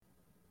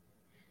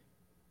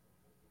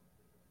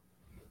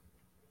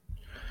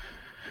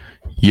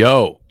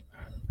Yo,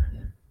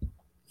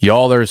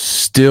 y'all are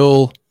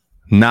still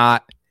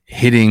not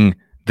hitting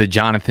the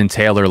Jonathan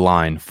Taylor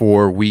line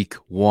for week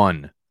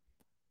 1.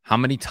 How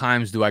many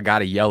times do I got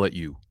to yell at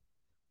you?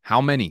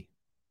 How many?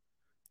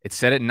 It's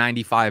set at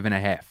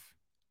 95.5.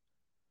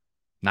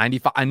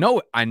 95. I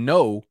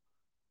know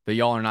that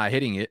y'all are not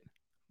hitting it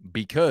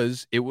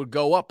because it would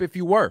go up if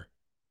you were.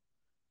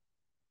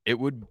 It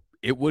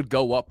would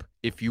go up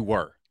if you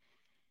were.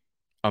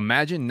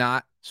 Imagine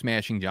not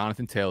smashing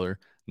Jonathan Taylor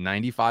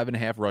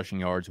 95.5 rushing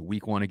yards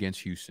week 1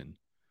 against Houston.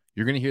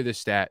 You're going to hear this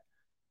stat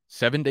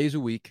 7 days a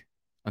week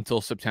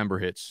until September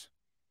hits.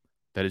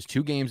 That is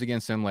 2 games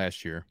against them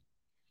last year.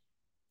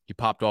 He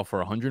popped off for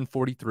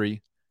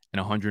 143 and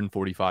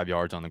 145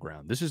 yards on the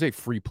ground. This is a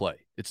free play.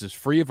 It's as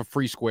free of a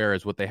free square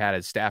as what they had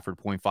at Stafford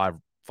 0.5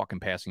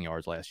 fucking passing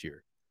yards last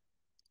year.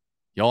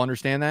 Y'all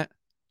understand that?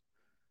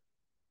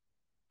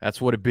 That's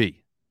what it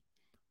be.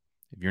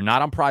 If you're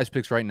not on Prize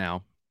Picks right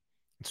now,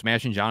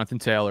 smashing Jonathan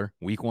Taylor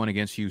week 1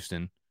 against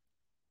Houston,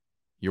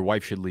 your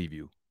wife should leave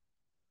you.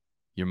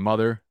 Your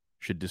mother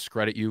should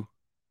discredit you.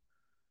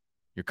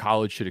 Your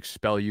college should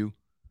expel you.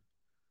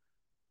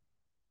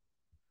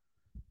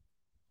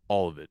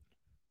 All of it.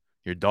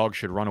 Your dog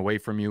should run away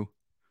from you.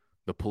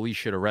 The police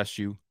should arrest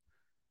you.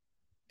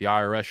 The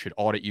IRS should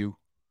audit you.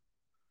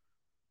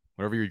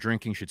 Whatever you're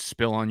drinking should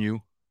spill on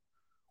you.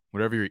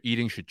 Whatever you're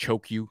eating should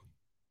choke you.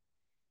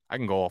 I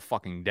can go all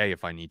fucking day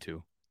if I need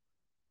to.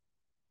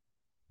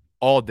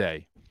 All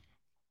day.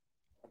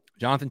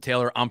 Jonathan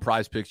Taylor on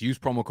Prize Picks. Use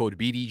promo code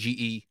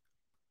BDGE.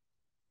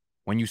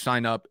 When you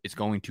sign up, it's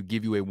going to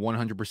give you a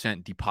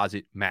 100%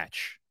 deposit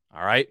match.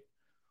 All right?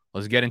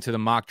 Let's get into the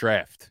mock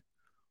draft.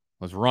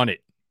 Let's run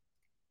it.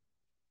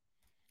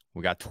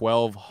 We got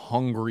 12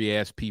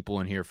 hungry-ass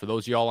people in here. For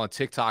those of y'all on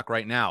TikTok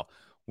right now,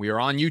 we are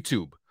on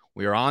YouTube.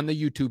 We are on the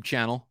YouTube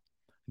channel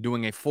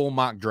doing a full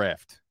mock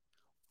draft.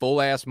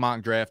 Full-ass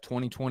mock draft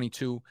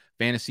 2022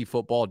 fantasy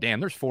football. Damn,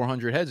 there's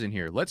 400 heads in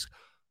here. Let's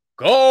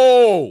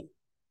go!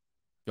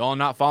 Y'all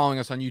not following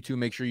us on YouTube,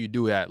 make sure you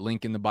do that.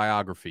 Link in the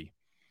biography.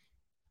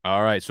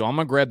 All right, so I'm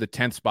going to grab the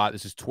 10th spot.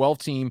 This is 12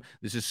 team.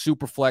 This is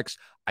super flex.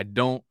 I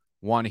don't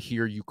want to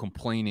hear you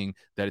complaining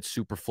that it's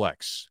super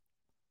flex.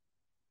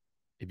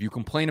 If you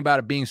complain about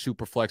it being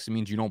super flex, it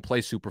means you don't play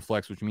super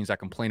flex, which means I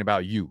complain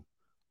about you.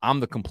 I'm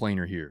the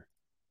complainer here.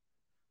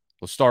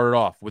 Let's start it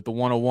off with the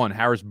 101,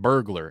 Harris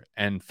Burglar.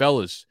 And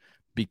fellas,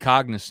 be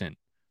cognizant.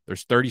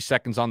 There's 30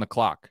 seconds on the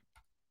clock.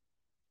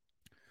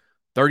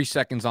 30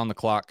 seconds on the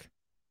clock.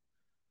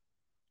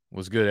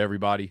 What's good,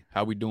 everybody?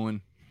 How we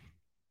doing?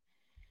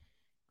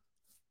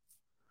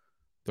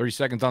 30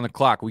 seconds on the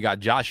clock. We got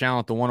Josh Allen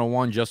at the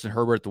 101, Justin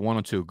Herbert at the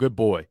 102. Good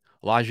boy.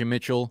 Elijah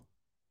Mitchell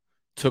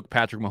took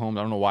Patrick Mahomes.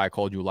 I don't know why I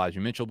called you Elijah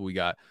Mitchell, but we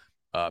got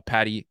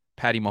Patty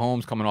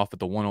Mahomes coming off at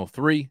the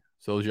 103.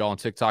 So those of y'all on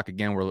TikTok,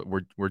 again,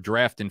 we're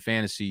drafting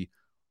fantasy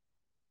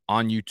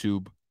on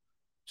YouTube.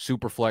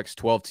 Superflex,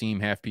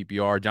 12-team, half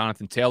PPR.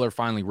 Jonathan Taylor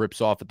finally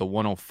rips off at the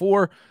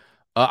 104.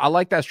 I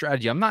like that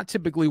strategy. I'm not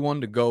typically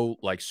one to go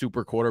like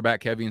super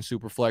quarterback heavy and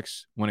super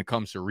flex when it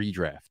comes to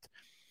redraft.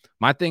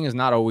 My thing is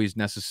not always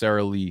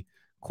necessarily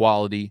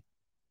quality.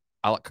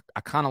 I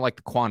kind of like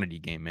the quantity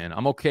game, man.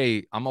 I'm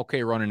okay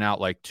running out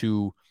like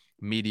 2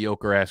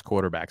 mediocre ass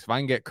quarterbacks. If I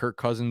can get Kirk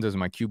Cousins as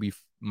my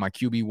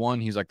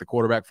QB1, he's like the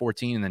quarterback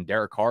 14, and then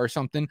Derek Carr or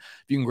something.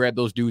 If you can grab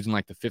those dudes in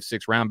like the 5th,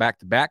 6th round back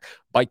to back,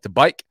 bike to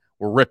bike,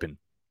 we're ripping.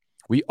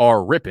 We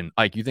are ripping.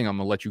 Ike, you think I'm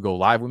gonna let you go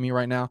live with me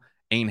right now?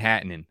 Ain't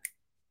happening.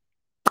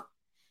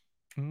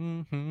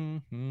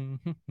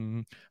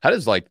 How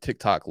does like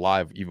TikTok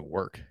live even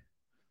work?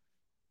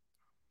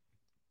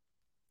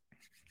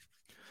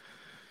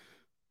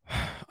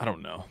 I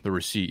don't know. The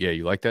receipt. Yeah,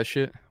 you like that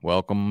shit?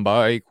 Welcome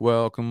bike,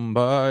 welcome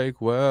bike,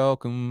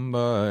 welcome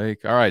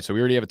bike. All right, so we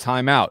already have a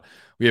timeout.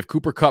 We have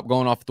Cooper Kupp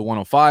going off at the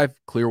 105,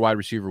 clear wide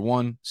receiver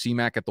 1,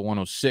 C-Mac at the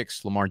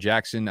 106, Lamar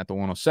Jackson at the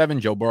 107,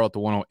 Joe Burrow at the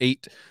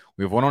 108.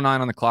 We have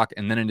 109 on the clock,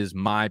 and then it is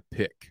my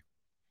pick.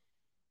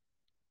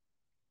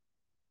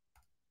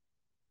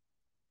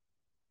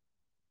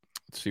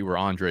 Let's see where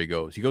Andre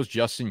goes. He goes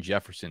Justin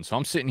Jefferson. So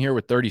I'm sitting here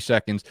with 30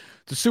 seconds.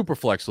 It's a super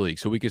flex league.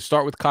 So we could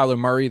start with Kyler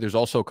Murray. There's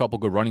also a couple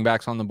good running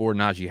backs on the board.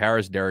 Najee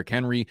Harris, Derrick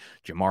Henry,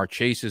 Jamar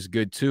Chase is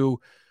good too.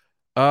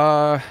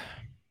 How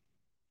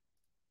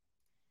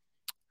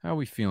are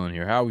we feeling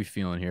here?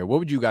 What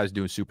would you guys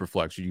do in super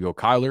flex? Would you go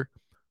Kyler?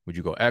 Would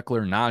you go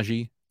Eckler,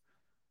 Najee,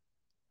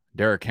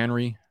 Derrick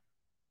Henry?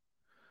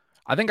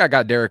 I think I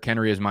got Derrick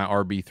Henry as my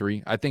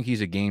RB3. I think he's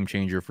a game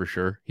changer for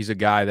sure. He's a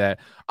guy that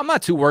I'm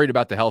not too worried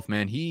about the health,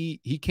 man. He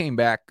came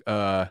back.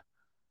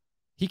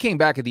 He came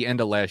back at the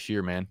end of last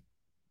year, man.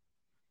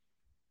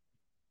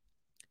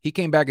 He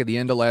came back at the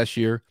end of last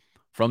year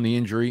from the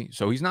injury,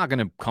 so he's not going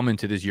to come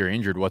into this year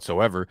injured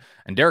whatsoever.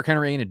 And Derrick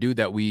Henry ain't a dude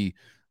that we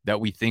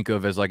think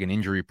of as like an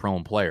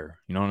injury-prone player.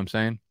 You know what I'm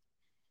saying?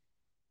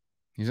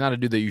 He's not a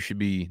dude that you should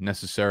be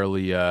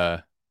necessarily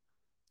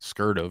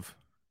scared of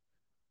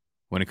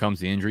when it comes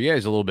to injury. Yeah,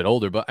 he's a little bit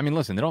older, but I mean,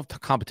 listen, they don't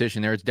have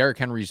competition there. It's Derrick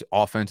Henry's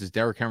offense. It's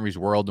Derrick Henry's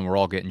world, and we're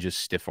all getting just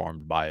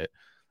stiff-armed by it.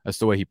 That's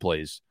the way he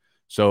plays.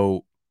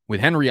 So With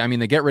Henry, I mean,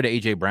 they get rid of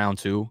A.J. Brown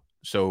too,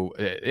 so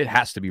it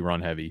has to be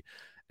run heavy.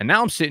 And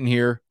now I'm sitting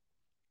here.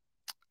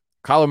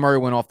 Kyler Murray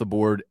went off the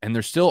board, and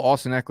there's still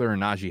Austin Eckler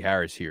and Najee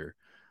Harris here.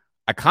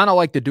 I kind of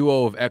like the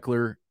duo of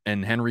Eckler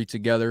and Henry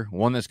together.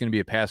 One that's going to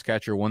be a pass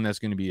catcher, one that's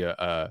going to be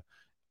a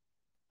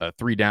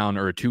 3-down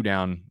or a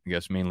 2-down, I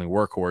guess, mainly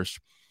workhorse.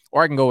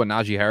 Or I can go with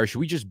Najee Harris. Should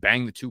we just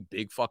bang the two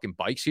big fucking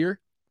bikes here?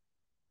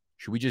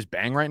 Should we just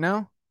bang right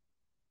now?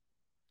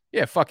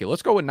 Yeah, fuck it.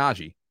 Let's go with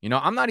Najee. You know,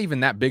 I'm not even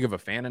that big of a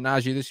fan of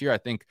Najee this year. I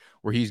think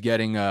where he's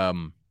getting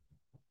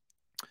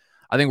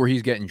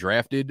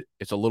drafted,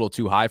 it's a little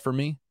too high for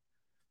me,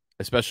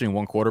 especially in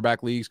one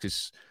quarterback leagues,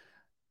 because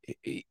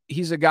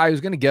he's a guy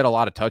who's going to get a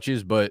lot of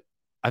touches, but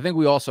I think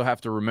we also have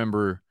to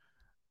remember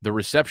the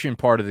reception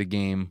part of the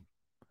game.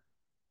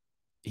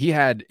 He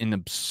had an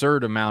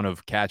absurd amount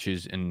of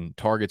catches and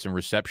targets and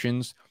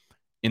receptions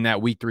in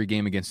that week 3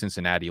 game against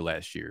Cincinnati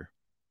last year.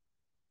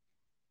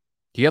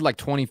 He had like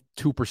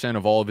 22%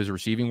 of all of his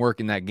receiving work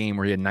in that game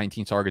where he had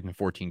 19 targets and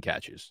 14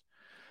 catches.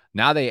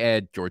 Now they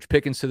add George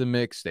Pickens to the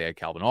mix. They add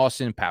Calvin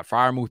Austin. Pat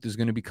Freiermuth is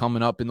going to be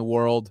coming up in the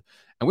world.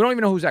 And we don't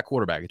even know who's that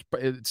quarterback.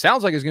 It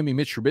sounds like it's going to be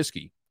Mitch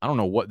Trubisky. I don't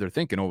know what they're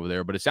thinking over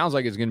there, but it sounds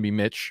like it's going to be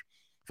Mitch,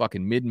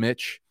 fucking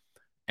mid-Mitch.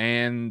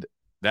 And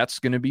that's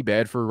going to be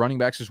bad for running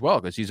backs as well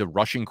because he's a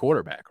rushing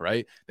quarterback,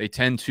 right? They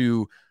tend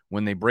to,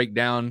 when they break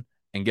down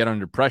and get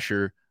under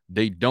pressure,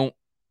 they don't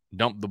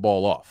dump the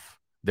ball off.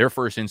 Their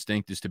first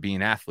instinct is to be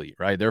an athlete,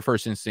 right? Their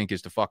first instinct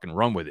is to fucking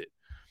run with it.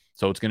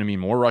 So it's going to mean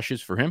more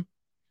rushes for him.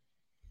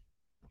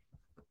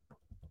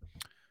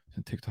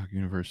 TikTok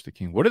Universe the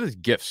King. What are these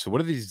GIFs?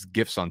 What are these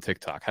GIFs on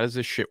TikTok? How does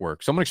this shit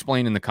work? Someone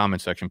explain in the comment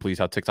section, please,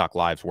 how TikTok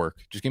lives work.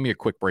 Just give me a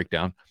quick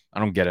breakdown. I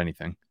don't get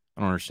anything.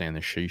 I don't understand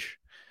this sheesh.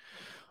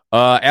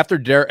 After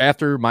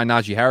my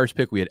Najee Harris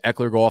pick, we had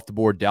Eckler go off the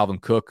board, Dalvin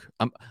Cook.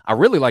 I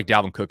really like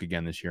Dalvin Cook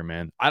again this year,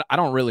 man. I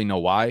don't really know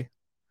why,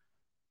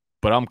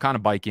 but I'm kind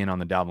of biking on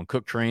the Dalvin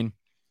Cook train.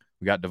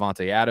 We got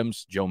Devontae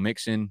Adams, Joe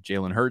Mixon,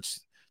 Jalen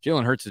Hurts.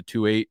 Jalen Hurts at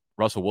 2.8.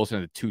 Russell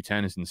Wilson at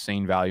 2.10 is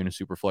insane value in a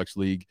super flex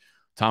league.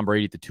 Tom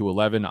Brady at the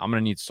 2.11. I'm going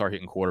to need to start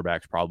hitting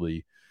quarterbacks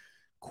probably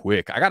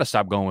quick. I got to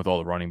stop going with all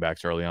the running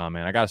backs early on,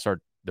 man. I got to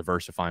start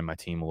diversifying my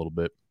team a little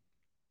bit.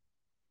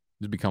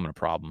 This is becoming a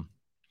problem.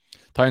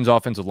 Titans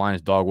offensive line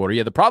is dog water.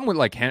 Yeah, the problem with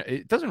like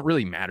it doesn't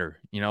really matter.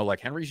 You know, like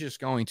Henry's just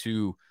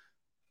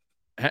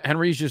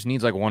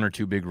needs like 1 or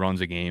 2 big runs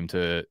a game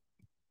to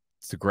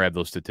grab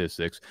those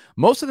statistics.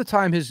 Most of the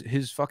time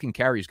his fucking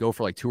carries go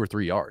for like 2 or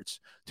 3 yards,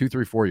 2,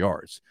 3, 4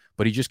 yards,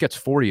 but he just gets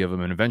 40 of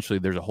them and eventually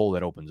there's a hole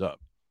that opens up.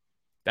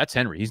 That's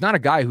Henry. He's not a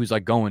guy who's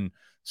like going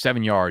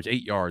 7 yards,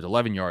 8 yards,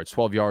 11 yards,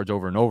 12 yards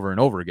over and over and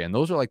over again.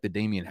 Those are like the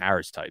Damian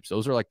Harris types.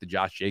 Those are like the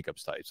Josh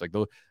Jacobs types. Like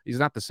he's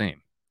not the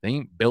same. They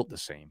ain't built the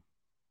same.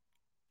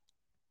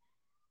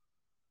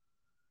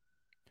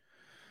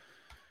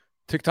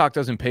 TikTok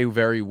doesn't pay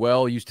very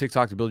well. Use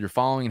TikTok to build your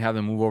following and have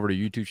them move over to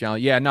YouTube channel.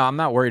 Yeah, no, I'm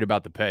not worried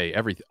about the pay.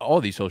 All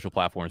these social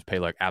platforms pay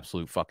like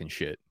absolute fucking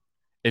shit.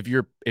 If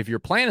your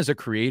plan as a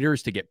creator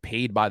is to get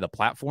paid by the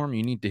platform,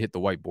 you need to hit the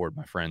whiteboard,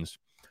 my friends.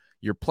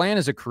 Your plan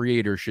as a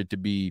creator should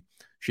be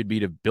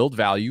to build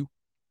value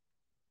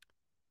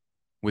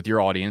with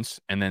your audience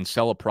and then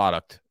sell a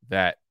product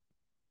that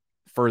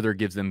further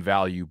gives them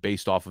value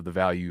based off of the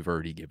value you've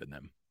already given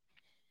them.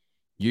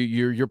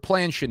 Your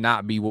plan should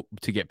not be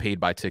to get paid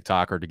by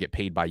TikTok or to get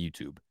paid by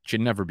YouTube. It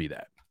should never be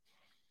that.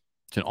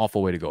 It's an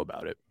awful way to go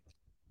about it.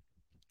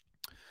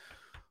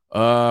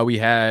 We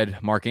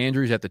had Mark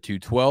Andrews at the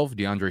 2.12,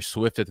 DeAndre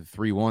Swift at the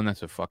 3.1.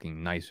 That's a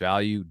fucking nice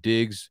value.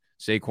 Diggs,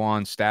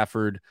 Saquon,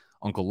 Stafford,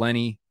 Uncle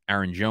Lenny,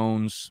 Aaron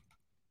Jones.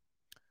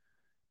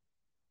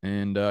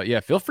 And yeah,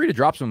 feel free to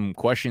drop some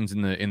questions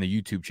in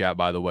the YouTube chat,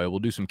 by the way. We'll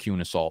do some Q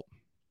and assault.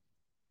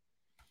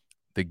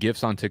 The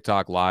gifts on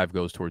TikTok live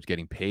goes towards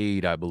getting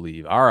paid, I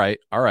believe. All right.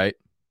 I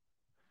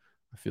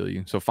feel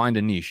you. So find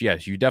a niche.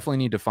 Yes, you definitely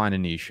need to find a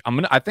niche.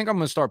 I think I'm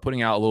gonna start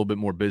putting out a little bit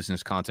more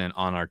business content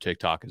on our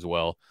TikTok as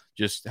well.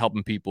 Just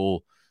helping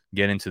people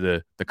get into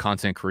the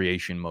content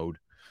creation mode.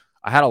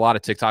 I had a lot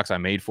of TikToks I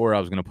made for it. I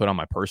was going to put on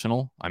my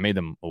personal. I made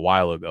them a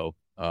while ago,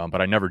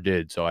 but I never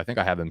did. So I think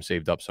I have them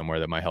saved up somewhere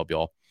that might help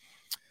y'all.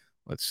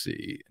 Let's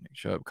see. Nick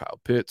Chubb, Kyle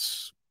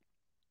Pitts.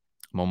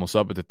 I'm almost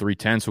up at the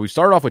 310. So we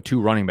started off with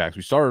 2 running backs.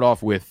 We started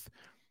off with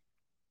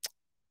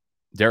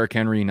Derrick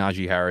Henry,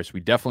 Najee Harris. We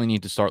definitely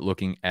need to start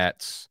looking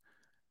at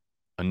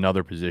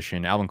another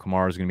position. Alvin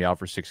Kamara is going to be out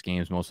for 6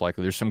 games, most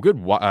likely. There's some good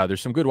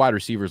wide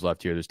receivers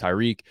left here. There's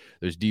Tyreek,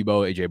 there's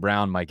Debo, AJ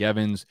Brown, Mike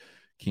Evans,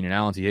 Keenan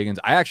Allen, T. Higgins.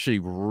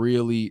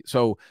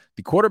 So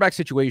the quarterback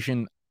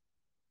situation,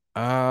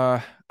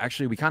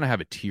 actually, we kind of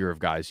have a tier of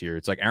guys here.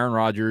 It's like Aaron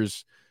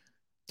Rodgers,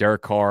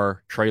 Derek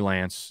Carr, Trey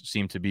Lance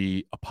seem to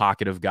be a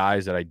pocket of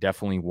guys that I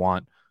definitely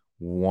want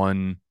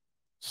one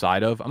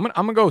side of. I'm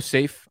gonna go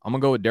safe. I'm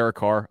gonna go with Derek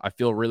Carr. I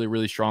feel really,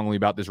 really strongly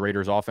about this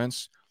Raiders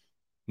offense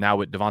now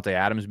with Devontae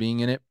Adams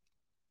being in it.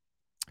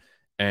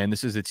 And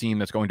this is a team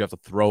that's going to have to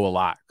throw a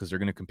lot because they're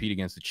going to compete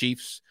against the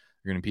Chiefs.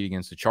 They're going to compete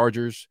against the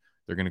Chargers.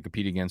 They're going to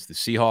compete against the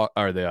Seahawks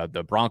or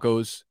the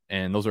Broncos.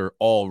 And those are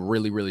all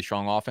really, really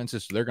strong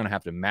offenses. So they're going to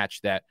have to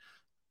match that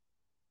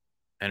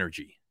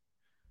energy.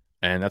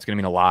 And that's going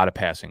to mean a lot of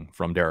passing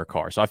from Derek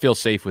Carr. So I feel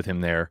safe with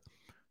him there.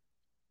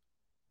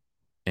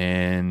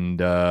 And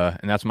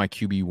that's my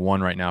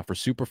QB1 right now for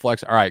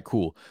Superflex. All right,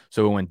 cool.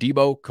 So we went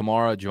Debo,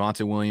 Kamara,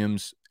 Javonte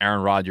Williams,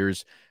 Aaron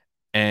Rodgers.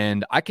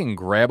 And I can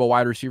grab a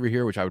wide receiver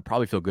here, which I would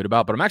probably feel good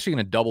about. But I'm actually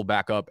going to double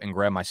back up and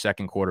grab my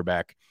second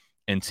quarterback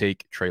and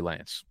take Trey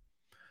Lance.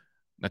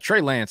 Now,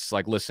 Trey Lance,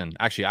 like, listen,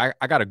 actually,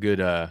 I got a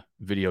good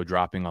video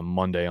dropping on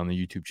Monday on the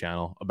YouTube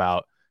channel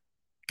about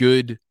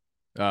good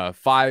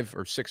 5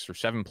 or 6 or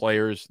 7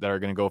 players that are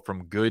going to go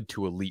from good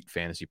to elite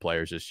fantasy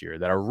players this year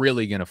that are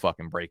really going to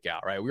fucking break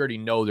out, right? We already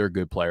know they're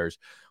good players,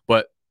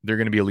 but they're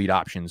going to be elite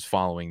options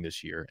following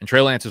this year. And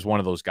Trey Lance is one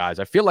of those guys.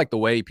 I feel like the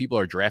way people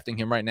are drafting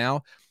him right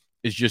now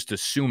is just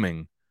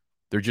assuming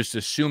they're just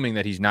assuming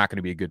that he's not going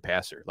to be a good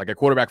passer. Like at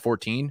quarterback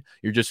 14,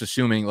 you're just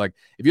assuming, like,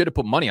 if you had to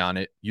put money on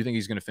it, you think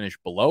he's going to finish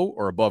below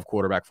or above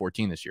quarterback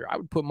 14 this year. I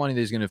would put money that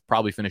he's going to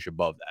probably finish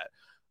above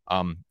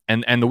that.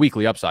 And the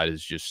weekly upside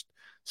is just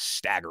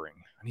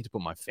staggering. I need to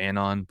put my fan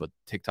on, but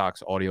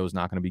TikTok's audio is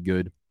not going to be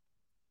good.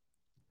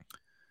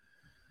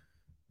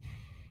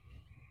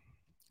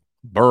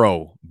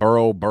 Burrow,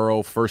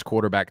 first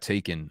quarterback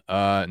taken.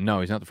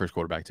 No, he's not the first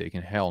quarterback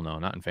taken. Hell no,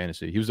 not in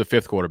fantasy. He was the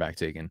 5th quarterback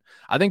taken.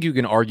 I think you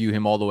can argue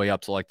him all the way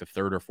up to like the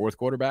 3rd or 4th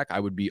quarterback. I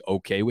would be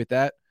okay with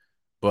that.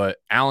 But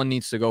Allen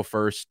needs to go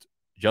first.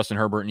 Justin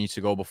Herbert needs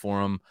to go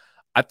before him.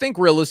 I think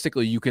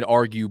realistically, you could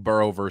argue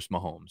Burrow versus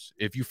Mahomes.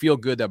 If you feel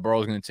good that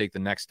Burrow is going to take the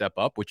next step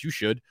up, which you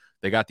should,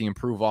 they got the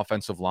improved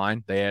offensive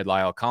line. They had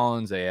Lyle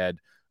Collins. They had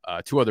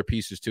 2 other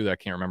pieces, too, that I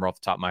can't remember off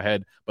the top of my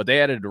head. But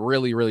they added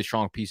really, really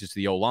strong pieces to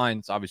the O-line.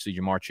 It's obviously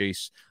Jamar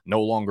Chase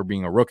no longer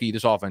being a rookie.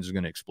 This offense is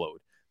going to explode.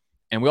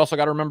 And we also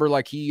got to remember,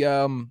 like, he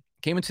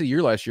came into the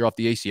year last year off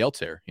the ACL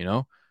tear, you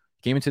know?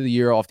 Came into the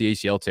year off the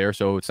ACL tear,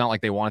 so it's not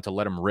like they wanted to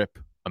let him rip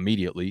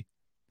immediately.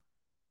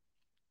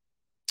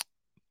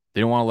 They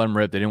didn't want to let him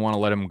rip. They didn't want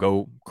to let him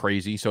go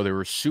crazy. So they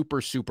were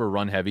super, super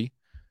run heavy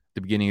at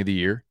the beginning of the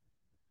year.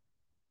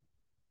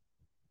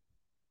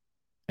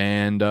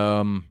 And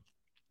I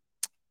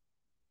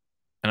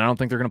don't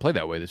think they're going to play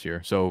that way this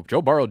year. So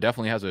Joe Burrow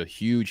definitely has a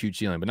huge, huge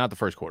ceiling, but not the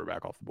first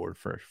quarterback off the board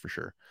for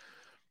sure.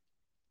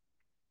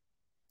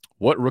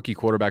 What rookie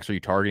quarterbacks are you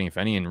targeting, if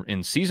any?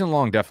 In season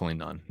long, definitely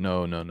none.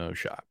 No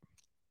shot.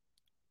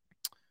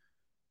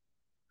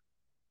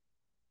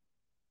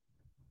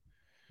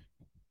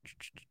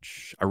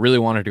 I really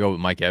wanted to go with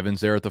Mike Evans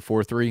there at the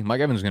 4-3.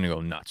 Mike Evans is going to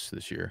go nuts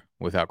this year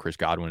without Chris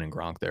Godwin and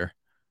Gronk there.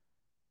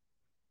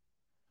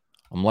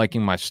 I'm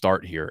liking my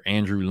start here.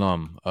 Andrew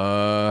Lum.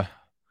 Where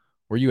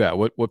you at?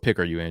 What pick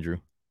are you, Andrew?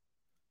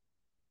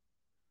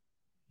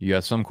 You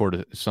got some sort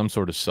of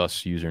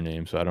sus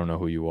username, so I don't know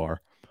who you are.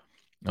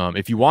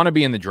 If you want to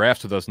be in the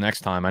drafts with us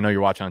next time, I know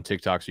you're watching on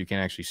TikTok, so you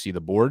can't actually see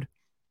the board.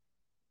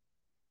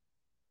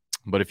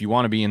 But if you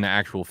want to be in the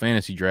actual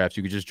fantasy drafts,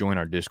 you could just join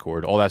our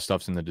Discord. All that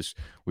stuff's in the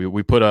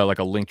we put a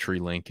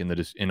Linktree link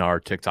in our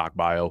TikTok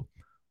bio.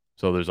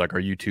 So there's like our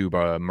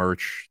YouTube,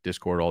 merch,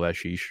 Discord, all that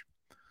sheesh.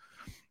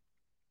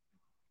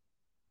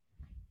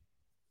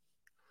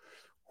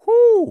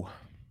 Whoo!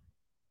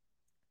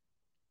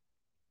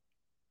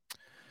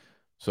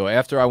 So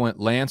after I went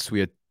Lance,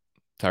 we had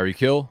Tyreek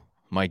Hill,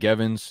 Mike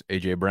Evans,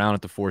 A.J. Brown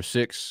at the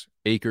 4-6,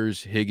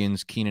 Akers,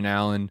 Higgins, Keenan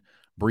Allen,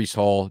 Breece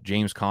Hall,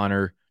 James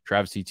Conner,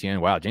 Travis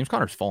Etienne. Wow, James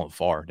Conner's fallen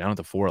far, down at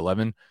the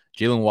 4-11.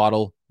 Jalen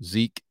Waddle,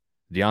 Zeke,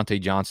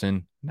 Deontay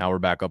Johnson. Now we're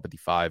back up at the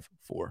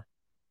 5-4.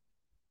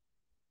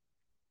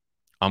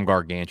 I'm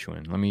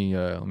gargantuan. Let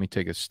me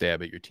take a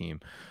stab at your team.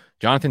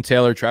 Jonathan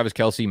Taylor, Travis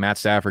Kelce, Matt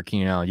Stafford,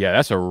 Keenan Allen. Yeah,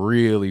 that's a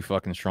really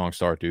fucking strong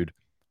start, dude.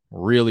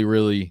 Really,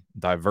 really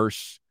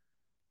diverse.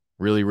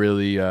 Really,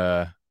 really,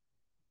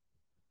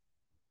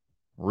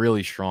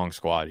 really strong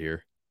squad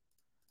here.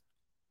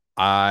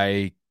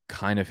 I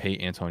kind of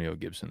hate Antonio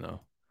Gibson,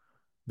 though.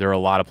 There are a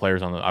lot of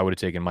players on the. I would have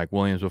taken Mike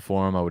Williams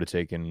before him. I would have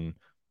taken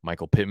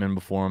Michael Pittman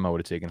before him. I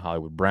would have taken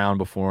Hollywood Brown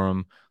before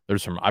him.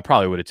 There's some. I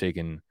probably would have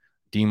taken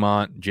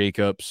Demont,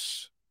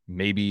 Jacobs,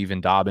 maybe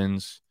even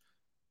Dobbins.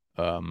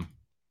 I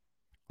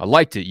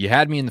liked it. You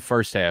had me in the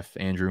first half,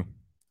 Andrew,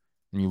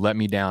 and you let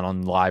me down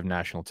on live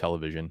national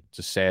television. It's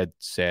a sad,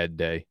 sad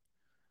day.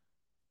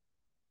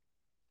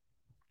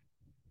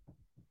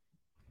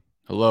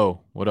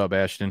 Hello. What up,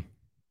 Ashton?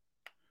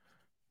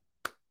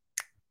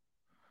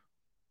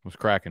 What's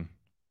cracking?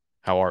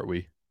 How are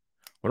we?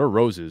 What are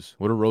roses?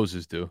 What do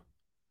roses do?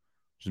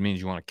 Just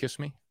means you want to kiss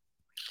me?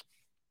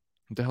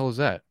 What the hell is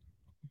that?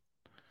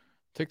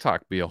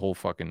 TikTok be a whole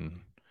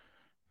fucking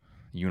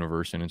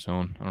universe in its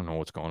own. I don't know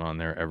what's going on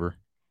there ever.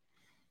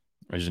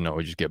 I just know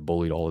I just get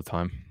bullied all the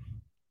time.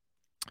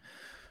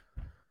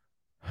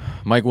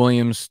 Mike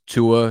Williams,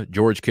 Tua,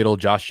 George Kittle,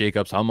 Josh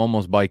Jacobs. I'm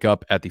almost bike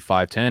up at the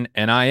 5-10,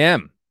 and I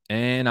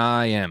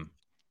am.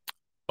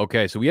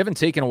 Okay, so we haven't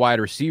taken a wide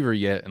receiver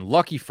yet, and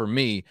lucky for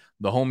me,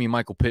 the homie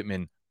Michael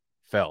Pittman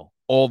fell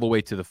all the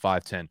way to the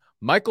 5-10.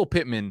 Michael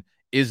Pittman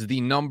is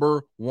the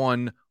number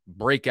 1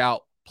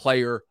 breakout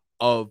player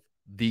of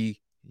the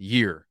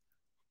year.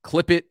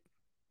 Clip it,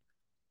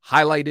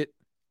 highlight it,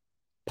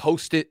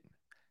 post it,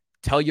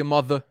 tell your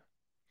mother,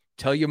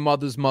 Tell your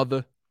mother's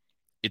mother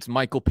it's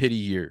Michael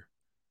Pitti here.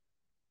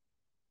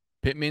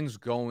 Pittman's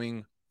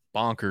going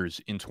bonkers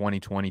in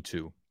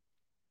 2022.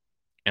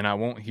 And I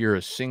won't hear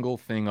a single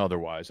thing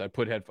otherwise. I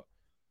put headphones.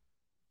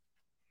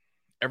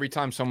 Every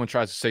time someone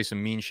tries to say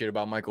some mean shit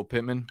about Michael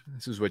Pittman,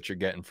 this is what you're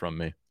getting from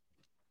me.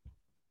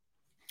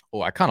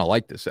 Oh, I kind of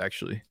like this,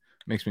 actually.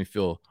 Makes me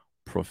feel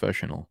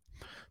professional.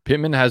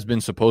 Pittman has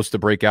been supposed to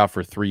break out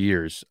for 3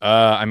 years.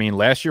 I mean,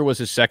 last year was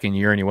his second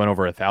year, and he went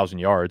over 1,000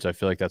 yards. I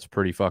feel like that's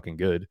pretty fucking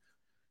good,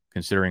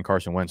 considering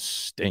Carson Wentz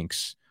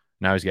stinks.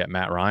 Now he's got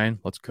Matt Ryan.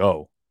 Let's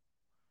go.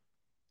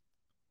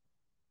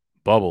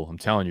 Bubble, I'm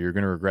telling you, you're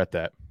going to regret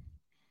that.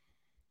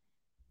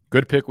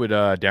 Good pick with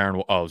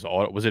Darren.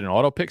 Oh, was it an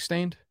auto pick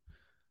stained?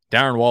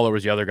 Darren Waller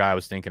was the other guy I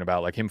was thinking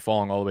about. Like him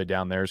falling all the way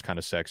down there is kind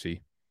of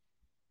sexy.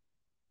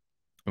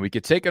 And we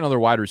could take another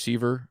wide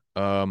receiver.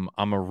 I'm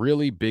a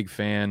really big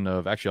fan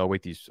of. Actually,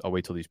 I'll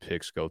wait till these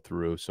picks go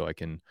through so I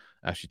can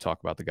actually talk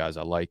about the guys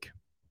I like.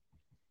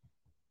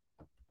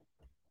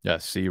 Yeah,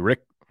 see,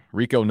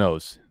 Rico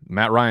knows.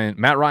 Matt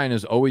Ryan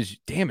is always.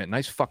 Damn it,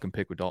 nice fucking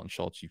pick with Dalton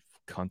Schultz, you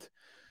cunt.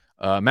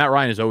 Matt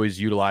Ryan is always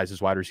utilized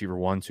as wide receiver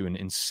 1 to an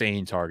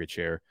insane target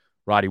share.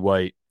 Roddy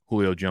White,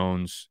 Julio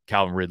Jones,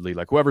 Calvin Ridley,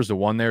 like whoever's the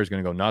one there is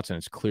going to go nuts, and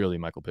it's clearly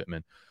Michael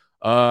Pittman.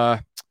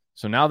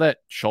 So now that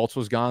Schultz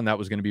was gone, that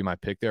was going to be my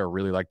pick there. I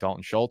really like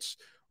Dalton Schultz.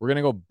 We're going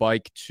to go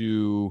bike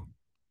to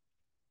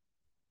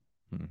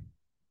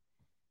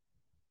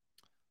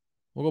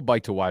we'll go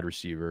bike to wide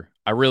receiver.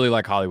 I really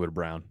like Hollywood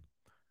Brown.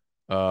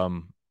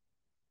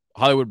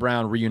 Hollywood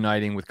Brown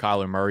reuniting with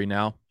Kyler Murray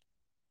now.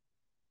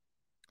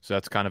 So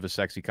that's kind of a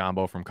sexy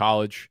combo from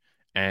college.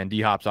 And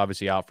D-Hop's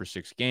obviously out for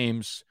 6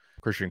 games.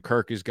 Christian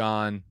Kirk is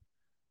gone.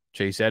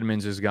 Chase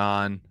Edmonds is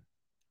gone.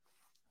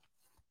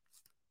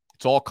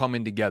 It's all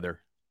coming together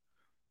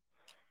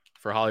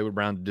for Hollywood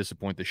Brown to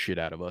disappoint the shit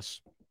out of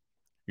us.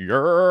 Yeah.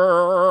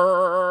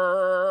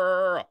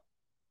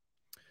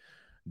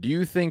 Do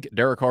you think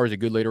Derek Carr is a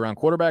good later round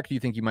quarterback? Do you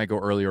think he might go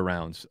earlier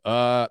rounds?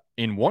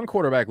 In one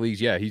quarterback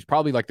leagues, yeah, he's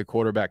probably like the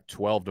quarterback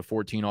 12 to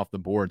 14 off the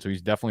board. So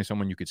he's definitely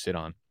someone you could sit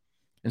on.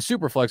 In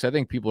Superflex, I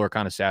think people are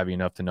kind of savvy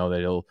enough to know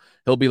that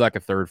he'll be like a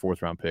 3rd,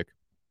 4th round pick.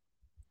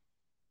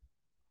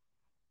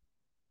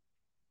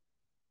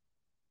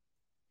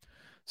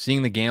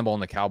 Seeing the gamble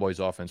on the Cowboys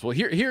offense. Well,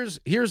 here's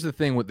the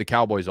thing with the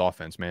Cowboys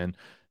offense, man.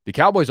 The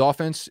Cowboys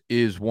offense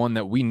is one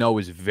that we know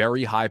is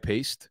very high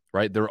paced,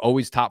 right? They're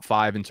always top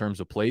 5 in terms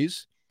of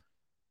plays.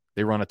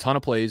 They run a ton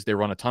of plays. They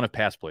run a ton of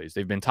pass plays.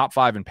 They've been top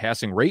 5 in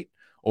passing rate,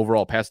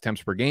 overall pass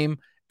attempts per game,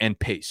 and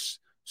pace.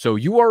 So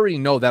you already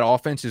know that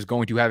offense is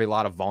going to have a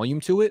lot of volume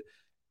to it.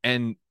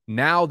 And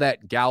now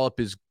that Gallup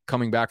is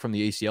coming back from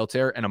the ACL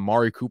tear and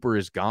Amari Cooper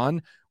is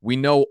gone, we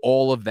know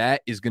all of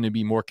that is going to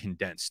be more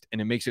condensed. And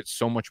it makes it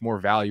so much more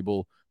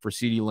valuable for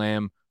CeeDee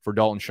Lamb, for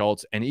Dalton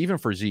Schultz, and even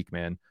for Zeke,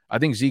 man. I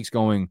think Zeke's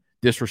going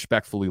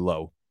disrespectfully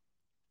low.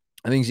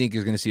 I think Zeke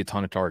is going to see a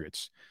ton of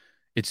targets.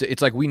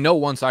 It's like we know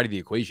one side of the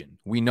equation.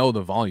 We know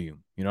the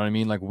volume. You know what I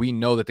mean? Like we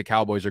know that the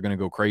Cowboys are going to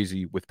go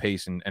crazy with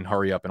pace and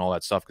hurry up and all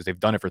that stuff because they've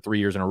done it for 3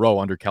 years in a row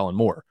under Kellen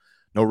Moore.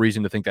 No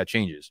reason to think that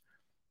changes.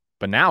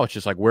 But now it's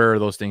just like, where are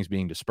those things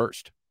being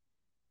dispersed?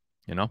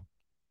 You know?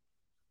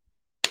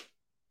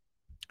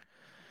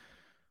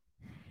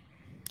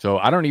 So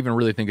I don't even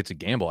really think it's a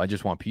gamble. I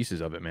just want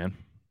pieces of it, man.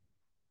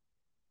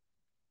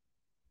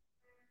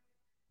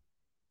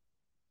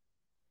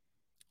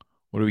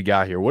 What do we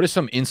got here? What is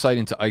some insight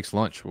into Ike's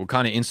lunch? What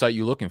kind of insight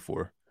you looking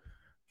for?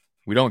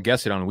 We don't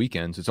guess it on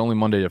weekends. It's only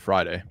Monday to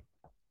Friday.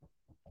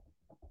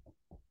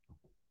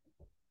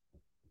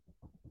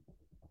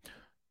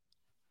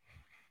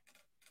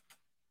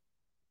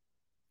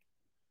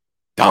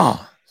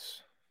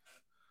 Dons.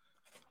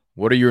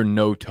 What are your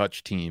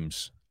no-touch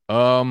teams?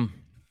 I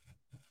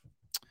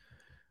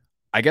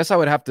guess I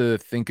would have to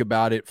think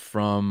about it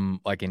from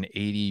like an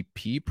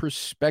ADP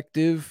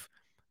perspective.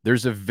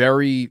 There's a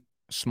very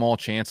small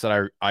chance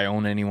that I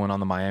own anyone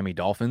on the Miami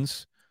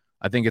Dolphins.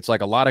 I think it's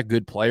like a lot of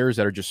good players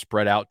that are just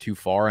spread out too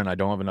far, and I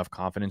don't have enough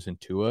confidence in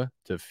Tua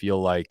to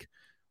feel like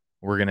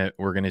we're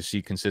gonna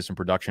see consistent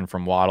production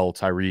from Waddle,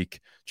 Tyreek,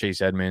 Chase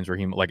Edmonds,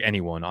 Raheem, like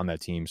anyone on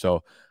that team.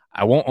 So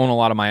I won't own a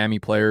lot of Miami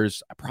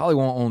players. I probably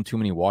won't own too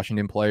many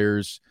Washington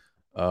players.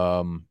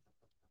 I'm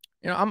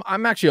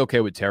actually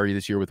okay with Terry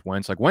this year with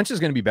Wentz. Like Wentz is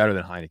going to be better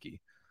than Heineke.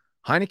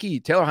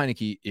 Taylor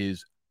Heineke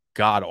is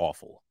god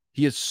awful.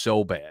 He is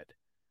so bad.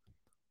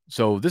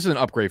 So this is an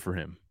upgrade for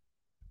him.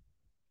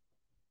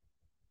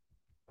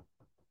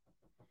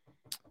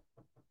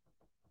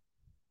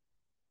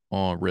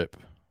 Oh, rip.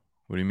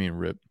 What do you mean,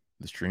 rip?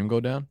 The stream go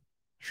down?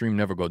 Stream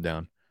never go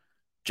down.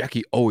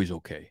 Jackie always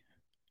okay.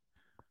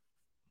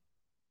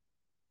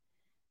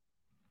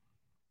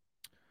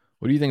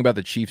 What do you think about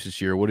the Chiefs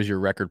this year? What is your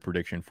record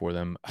prediction for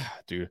them?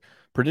 Dude,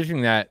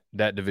 predicting that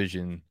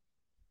division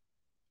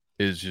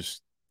is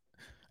just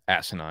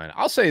asinine.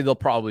 I'll say they'll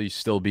probably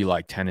still be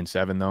like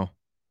 10-7, though.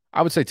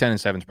 I would say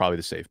 10-7 is probably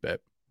the safe bet.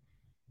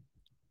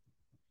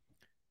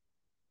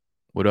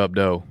 What up,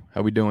 Doe?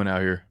 How we doing out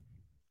here?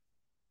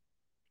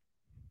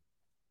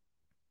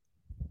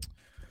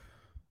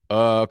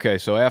 Okay,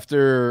 so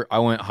after I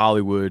went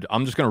Hollywood,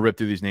 I'm just gonna rip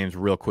through these names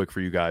real quick for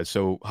you guys.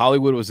 So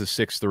Hollywood was a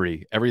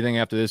 6-3. Everything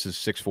after this is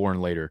 6-4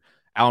 and later.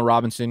 Allen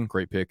Robinson,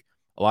 great pick.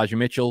 Elijah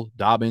Mitchell,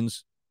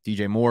 Dobbins,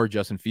 DJ Moore,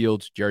 Justin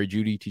Fields, Jerry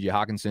Jeudy, TJ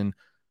Hawkinson,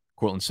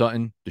 Cortland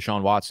Sutton,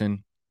 Deshaun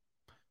Watson,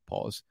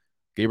 pause,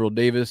 Gabriel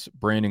Davis,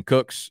 Brandon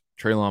Cooks,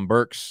 Treylon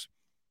Burks,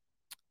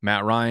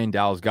 Matt Ryan,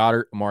 Dallas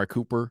Goedert, Amari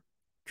Cooper,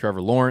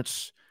 Trevor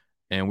Lawrence,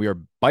 and we are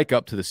bike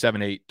up to the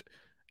 7-8.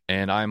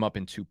 And I'm up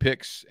in 2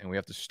 picks, and we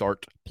have to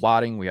start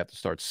plotting. We have to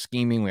start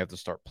scheming. We have to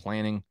start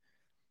planning.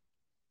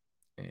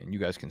 And you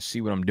guys can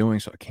see what I'm doing,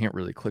 so I can't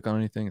really click on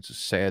anything. It's a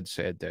sad,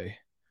 sad day.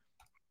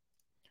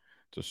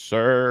 It's a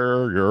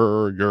sad,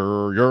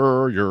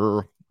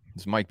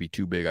 This might be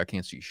too big. I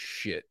can't see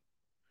shit.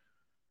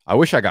 I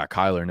wish I got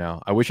Kyler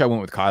now. I wish I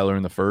went with Kyler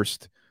in the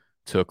first,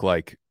 took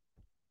like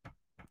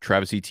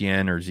Travis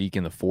Etienne or Zeke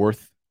in the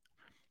fourth,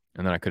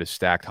 and then I could have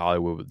stacked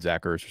Hollywood with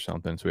Zach Ertz or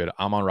something. So we had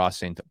Amon-Ra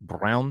St.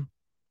 Brown.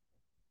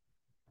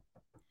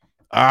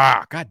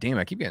 God damn,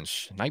 I keep getting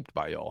sniped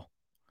by y'all.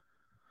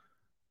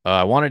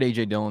 I wanted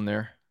A.J. Dillon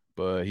there,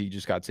 but he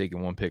just got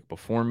taken 1 pick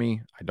before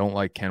me. I don't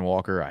like Ken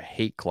Walker. I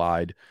hate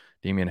Clyde.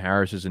 Damian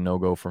Harris is a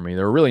no-go for me.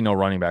 There are really no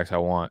running backs I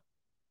want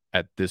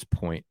at this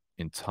point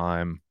in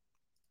time.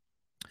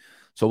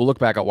 So we'll look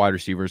back at wide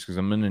receivers because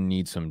I'm going to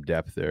need some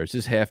depth there. It's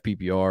just half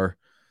PPR.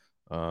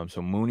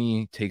 So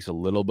Mooney takes a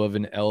little bit of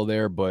an L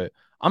there, but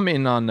I'm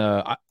in on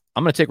I'm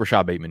going to take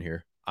Rashad Bateman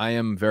here. I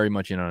am very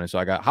much in on it. So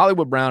I got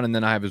Hollywood Brown, and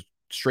then I have a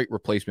straight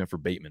replacement for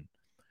Bateman.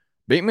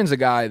 Bateman's a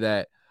guy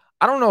that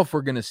I don't know if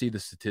we're going to see the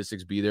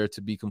statistics be there,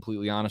 to be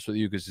completely honest with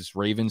you, because this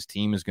Ravens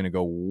team is going to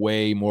go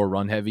way more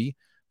run heavy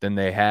than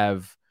they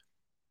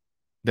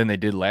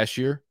did last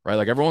year, right?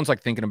 Like everyone's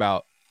like thinking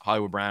about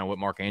Hollywood Brown and what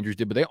Mark Andrews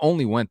did, but they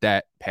only went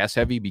that pass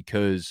heavy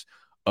because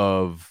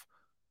of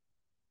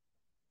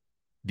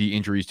the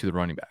injuries to the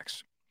running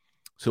backs.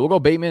 So we'll go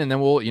Bateman, and then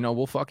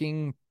we'll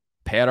fucking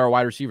pad our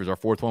wide receivers. Our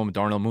fourth one with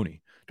Darnell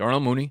Mooney. Darnell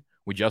Mooney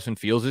with Justin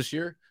Fields this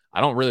year. I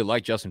don't really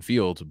like Justin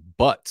Fields,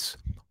 but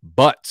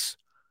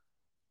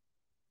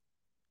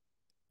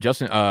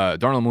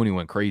Darnell Mooney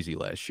went crazy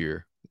last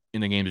year in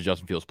the games that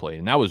Justin Fields played,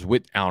 and that was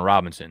with Allen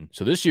Robinson.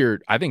 So this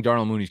year, I think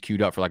Darnell Mooney's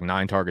queued up for like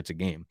 9 targets a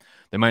game.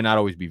 They might not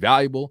always be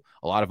valuable.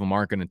 A lot of them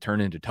aren't going to turn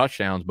into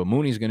touchdowns, but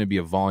Mooney's going to be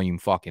a volume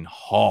fucking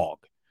hog.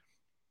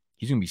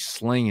 He's going to be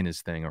slinging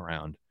his thing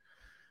around.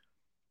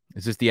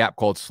 Is this the app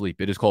called Sleep?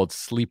 It is called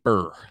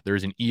Sleeper.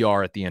 There's an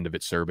ER at the end of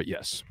it, sir, but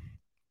yes.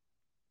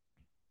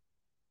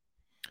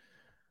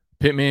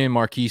 Pittman,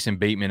 Marquise, and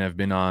Bateman have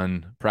been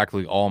on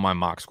practically all my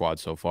mock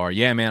squads so far.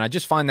 Yeah, man, I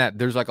just find that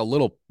there's like a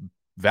little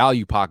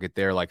value pocket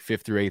there, like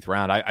 5th through 8th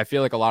round. I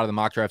feel like a lot of the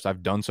mock drafts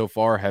I've done so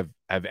far have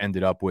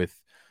ended up with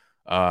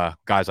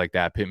guys like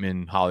that: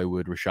 Pittman,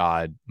 Hollywood,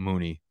 Rashad,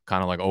 Mooney,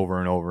 kind of like over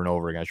and over and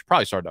over again. I should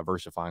probably start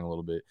diversifying a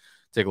little bit.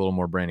 Take a little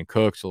more Brandon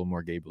Cooks, a little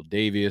more Gabriel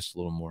Davis, a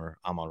little more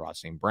Amon-Ra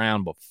St.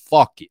 Brown, but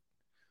fuck it.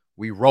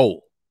 We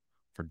roll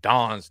for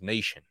Don's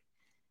Nation.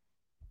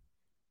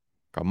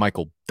 Got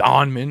Michael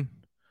Donman,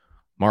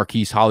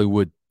 Marquise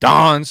Hollywood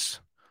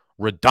Dons,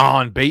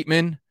 Radon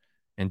Bateman,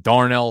 and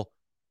Darnell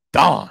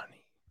Don.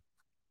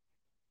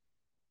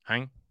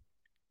 Hang.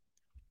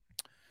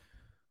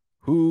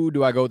 Who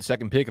do I go with the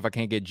second pick if I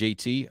can't get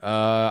JT?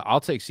 I'll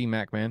take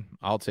C-Mac, man.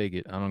 I'll take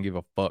it. I don't give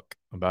a fuck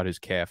about his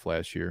calf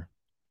last year.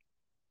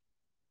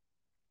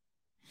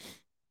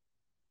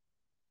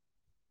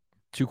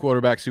 2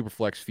 quarterback super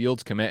flex.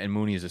 Fields, Kmet, and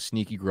Mooney is a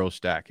sneaky gross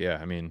stack. Yeah,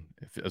 I mean,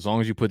 as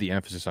long as you put the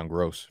emphasis on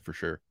gross, for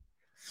sure.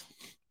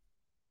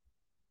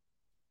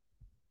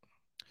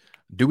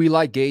 Do we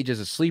like Gage as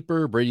a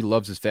sleeper? Brady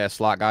loves his fast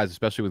slot guys,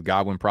 especially with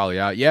Godwin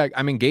probably out. Yeah,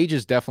 I mean, Gage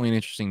is definitely an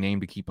interesting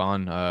name to keep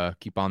on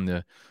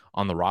the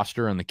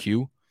roster on the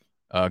queue.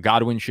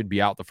 Godwin should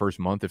be out the first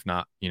month, if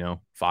not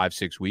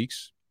 5-6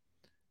 weeks.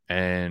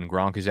 And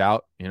Gronk is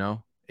out.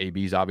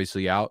 AB's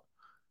obviously out.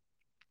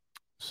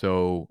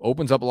 So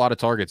opens up a lot of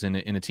targets in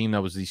a team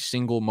that was the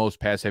single most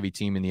pass heavy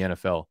team in the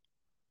NFL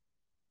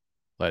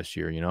last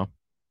year.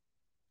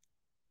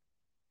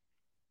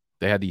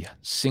 They had the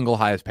single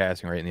highest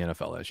passing rate in the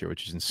NFL last year,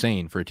 which is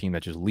insane for a team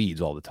that just leads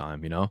all the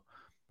time,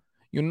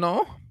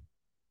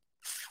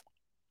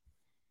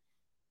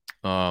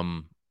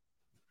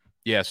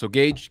 Yeah, so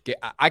Gage,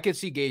 I could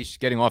see Gage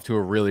getting off to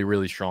a really,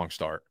 really strong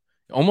start.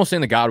 Almost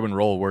in the Godwin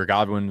role where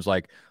Godwin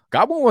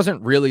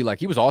wasn't really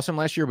he was awesome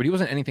last year, but he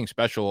wasn't anything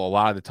special a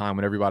lot of the time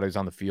when everybody was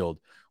on the field.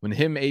 When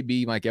him,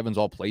 AB, Mike Evans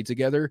all played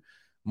together,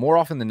 more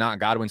often than not,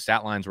 Godwin's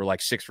stat lines were like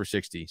 6 for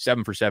 60,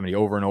 7 for 70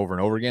 over and over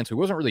and over again. So he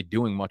wasn't really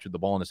doing much with the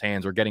ball in his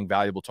hands or getting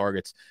valuable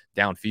targets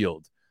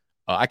downfield.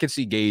 I could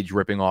see Gage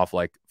ripping off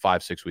like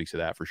 5-6 weeks of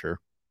that for sure.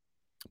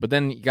 But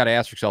then you got to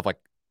ask yourself,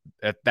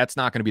 that's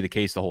not going to be the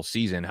case the whole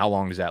season. How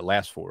long does that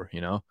last for,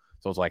 So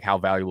it's like, how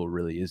valuable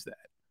really is that?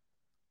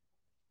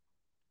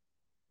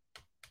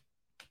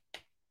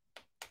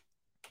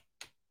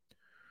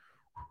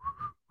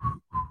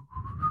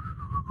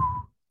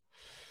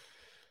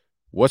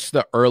 What's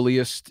the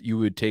earliest you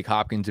would take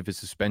Hopkins if his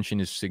suspension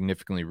is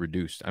significantly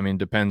reduced? I mean, it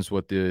depends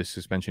what the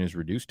suspension is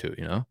reduced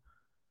to,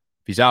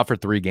 If he's out for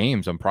 3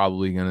 games, I'm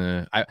probably going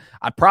to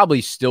I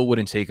probably still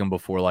wouldn't take him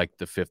before like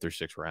the 5th or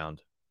 6th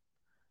round.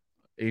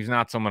 He's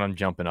not someone I'm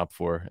jumping up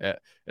for.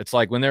 It's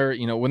like when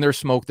when there's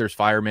smoke, there's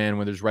fire, man.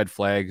 When there's red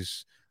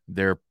flags,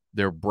 they're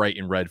bright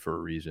and red for a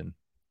reason.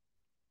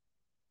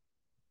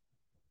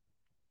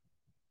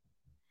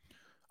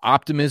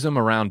 Optimism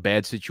around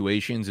bad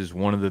situations is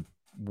one of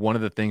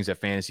the things that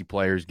fantasy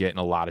players get in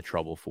a lot of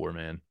trouble for,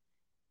 man.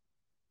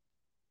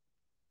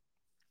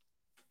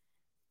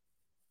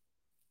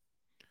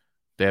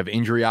 They have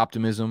injury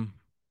optimism.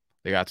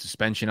 They got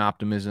suspension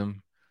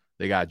optimism.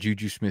 They got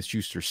Juju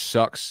Smith-Schuster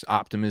sucks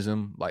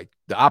optimism. Like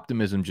the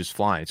optimism just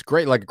flying. It's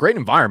great, like a great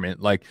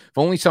environment. Like if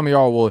only some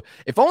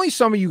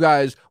of you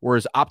guys were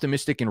as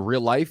optimistic in real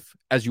life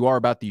as you are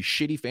about these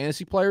shitty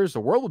fantasy players, the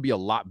world would be a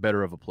lot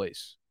better of a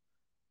place.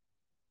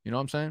 You know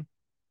what I'm saying?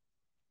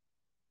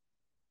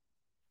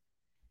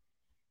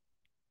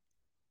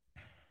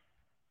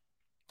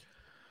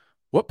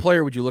 What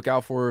player would you look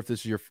out for if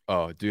this is your?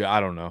 Oh, dude, I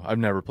don't know. I've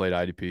never played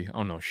IDP. I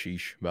don't know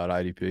sheesh about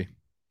IDP.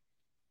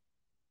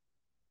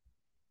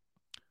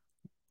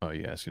 Oh,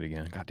 you ask it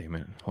again. God damn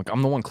it! Like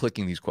I'm the one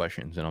clicking these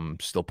questions, and I'm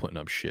still putting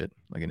up shit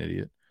like an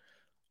idiot.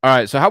 All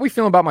right, so how we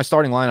feeling about my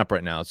starting lineup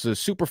right now? It's a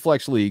super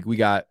flex league. We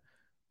got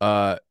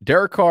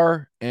Derek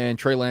Carr and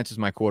Trey Lance as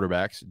my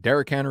quarterbacks.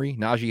 Derrick Henry,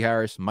 Najee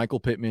Harris, Michael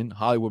Pittman,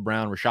 Hollywood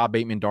Brown, Rashad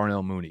Bateman,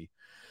 Darnell Mooney.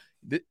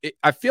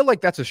 I feel like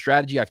that's a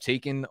strategy I've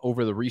taken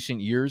over the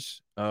recent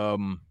years.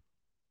 Hold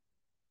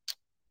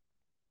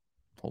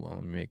on,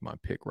 let me make my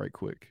pick right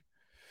quick.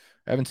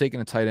 I haven't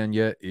taken a tight end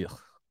yet.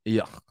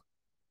 Ugh.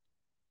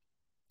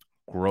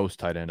 Gross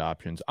tight end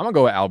options. I'm gonna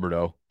go with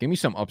Alberto. Give me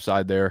some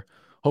upside there.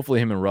 Hopefully,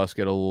 him and Russ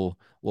get a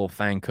little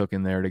thing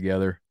cooking there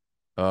together.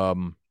 I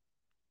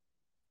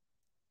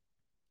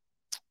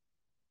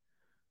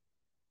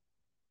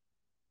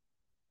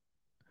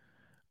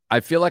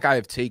feel like I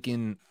have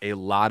taken a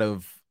lot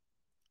of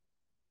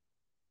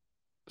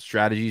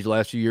strategies the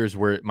last few years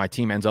where my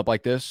team ends up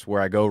like this,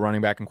 where I go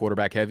running back and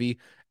quarterback heavy,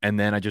 and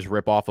then I just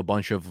rip off a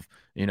bunch of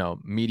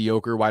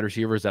mediocre wide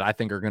receivers that I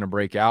think are going to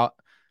break out.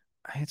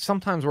 It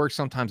sometimes works,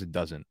 sometimes it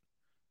doesn't.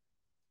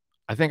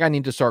 I think I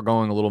need to start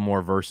going a little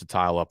more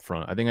versatile up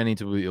front. I think I need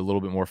to be a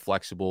little bit more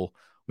flexible,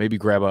 maybe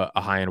grab a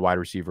high-end wide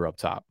receiver up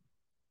top.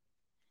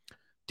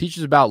 Teach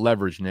us about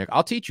leverage, Nick.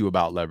 I'll teach you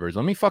about leverage.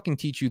 Let me fucking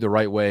teach you the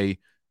right way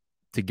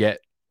to get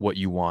what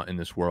you want in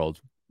this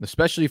world,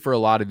 especially for a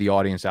lot of the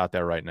audience out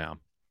there right now.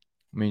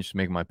 Let me just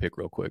make my pick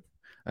real quick,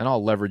 and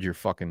I'll leverage your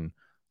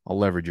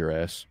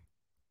ass.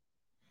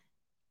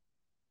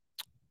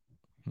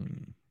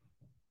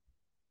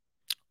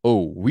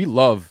 Oh,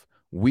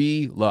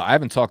 I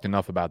haven't talked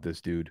enough about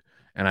this dude,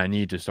 and I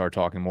need to start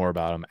talking more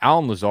about him.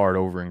 Allen Lazard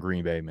over in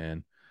Green Bay,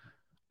 man.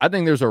 I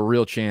think there's a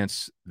real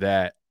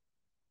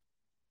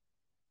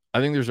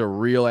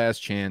ass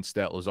chance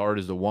that Lazard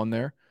is the one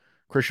there.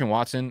 Christian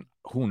Watson,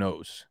 who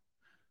knows?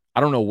 I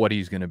don't know what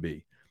he's going to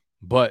be.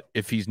 But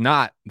if he's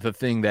not the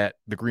thing that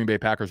the Green Bay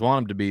Packers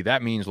want him to be,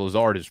 that means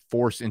Lazard is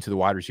forced into the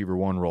wide receiver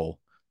 1 role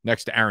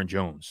next to Aaron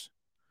Jones.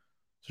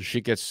 So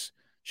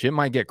shit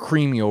might get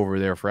creamy over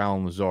there for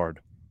Allen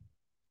Lazard.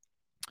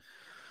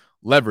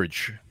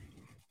 Leverage.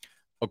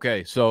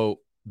 Okay, so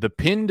the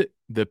pinned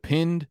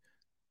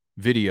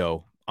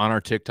video on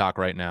our TikTok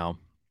right now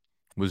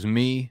was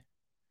me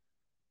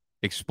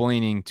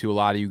explaining to a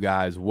lot of you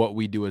guys what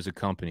we do as a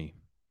company.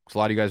 Because a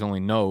lot of you guys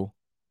only know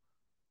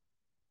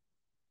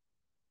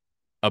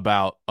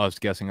about us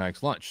guessing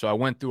Ike's lunch. So I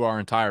went through our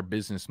entire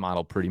business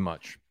model pretty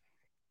much.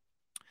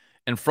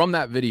 And from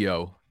that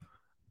video,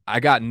 I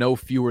got no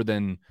fewer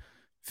than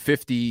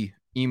 50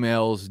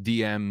 emails,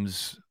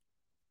 DMs,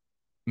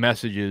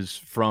 messages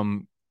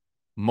from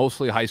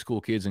mostly high school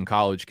kids and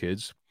college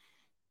kids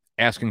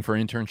asking for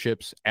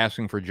internships,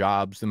 asking for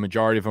jobs. The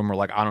majority of them are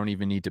like, I don't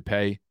even need to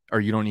pay, or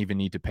you don't even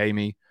need to pay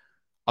me.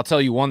 I'll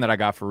tell you one that I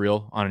got for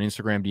real on an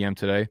Instagram DM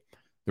today.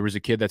 There was a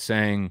kid that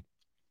said,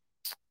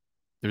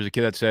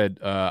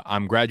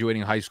 I'm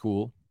graduating high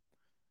school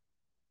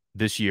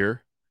this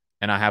year,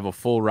 and I have a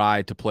full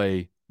ride to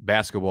play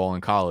basketball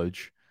in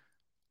college.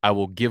 I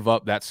will give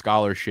up that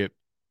scholarship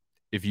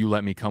if you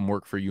let me come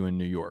work for you in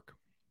New York.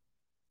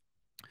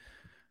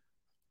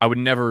 I would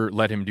never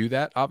let him do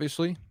that,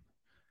 obviously.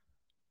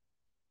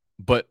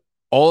 But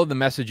all of the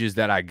messages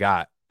that I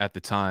got at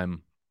the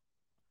time,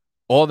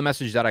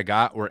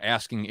 were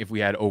asking if we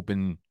had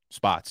open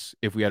spots,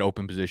 if we had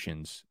open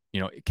positions.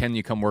 Can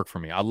you come work for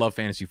me? I love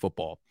fantasy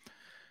football.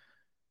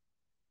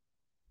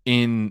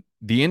 In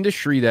the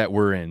industry that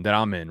we're in, that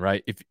I'm in,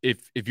 right?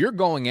 If you're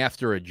going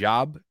after a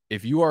job,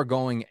 if you are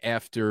going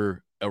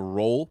after a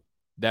role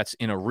that's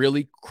in a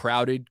really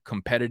crowded,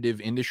 competitive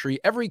industry,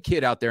 every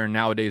kid out there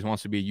nowadays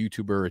wants to be a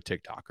YouTuber or a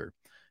TikToker.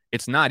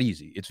 It's not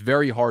easy. It's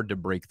very hard to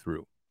break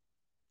through.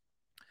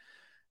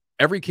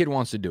 Every kid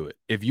wants to do it.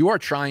 If you are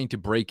trying to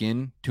break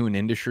into an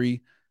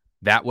industry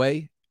that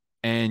way,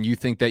 and you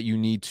think that you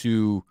need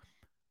to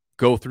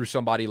go through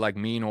somebody like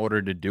me in order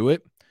to do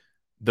it,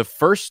 the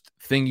first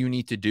thing you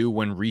need to do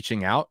when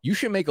reaching out, you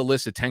should make a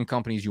list of 10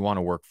 companies you want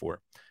to work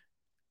for.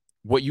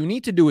 What you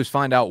need to do is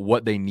find out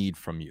what they need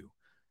from you.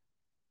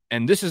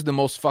 And this is the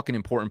most fucking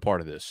important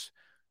part of this.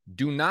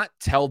 Do not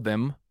tell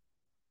them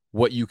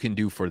what you can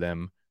do for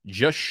them.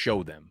 Just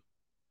show them.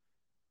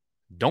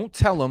 Don't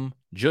tell them,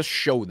 just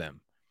show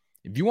them.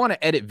 If you want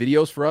to edit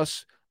videos for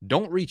us,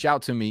 don't reach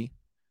out to me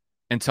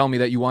and tell me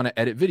that you want to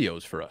edit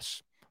videos for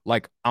us.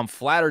 Like, I'm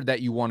flattered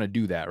that you want to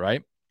do that,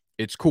 right?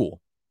 It's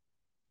cool.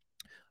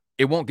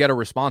 It won't get a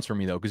response from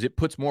me, though, because it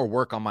puts more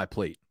work on my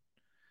plate.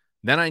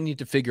 Then I need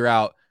to figure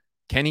out,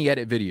 can he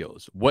edit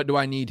videos? What do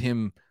I need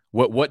him?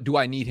 What do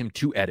I need him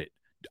to edit?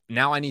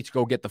 Now I need to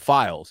go get the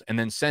files and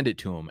then send it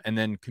to him and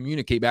then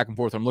communicate back and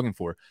forth what I'm looking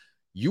for.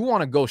 You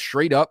want to go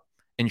straight up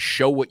and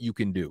show what you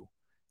can do.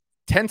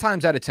 10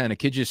 times out of 10, a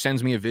kid just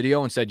sends me a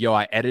video and said, yo,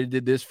 I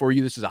edited this for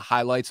you. This is the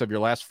highlights of your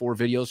last 4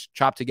 videos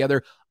chopped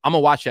together. I'm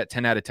going to watch that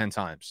 10 out of 10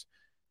 times.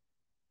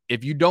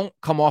 If you don't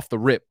come off the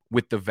rip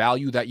with the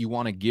value that you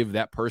want to give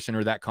that person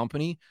or that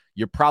company,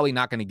 you're probably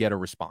not going to get a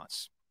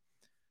response.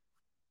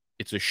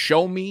 It's a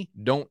show me,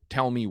 don't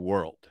tell me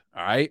world.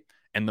 All right.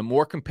 And the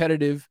more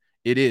competitive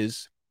it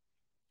is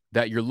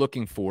that you're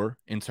looking for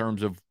in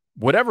terms of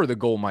whatever the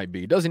goal might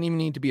be, it doesn't even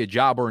need to be a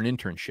job or an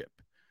internship.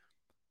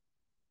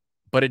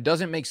 But it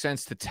doesn't make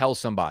sense to tell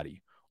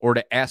somebody or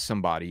to ask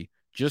somebody,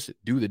 just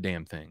do the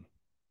damn thing.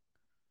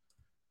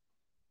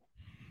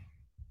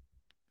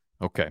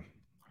 Okay.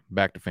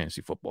 Back to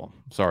fantasy football.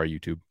 Sorry,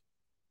 YouTube.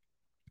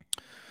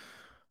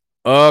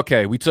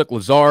 Okay. We took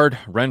Lazard,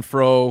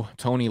 Renfro,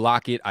 Tony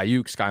Lockett,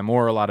 Ayuk, Sky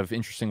Moore, a lot of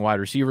interesting wide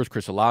receivers,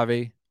 Chris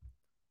Olave,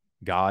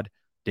 God,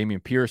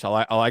 Damian Pierce. I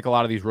like a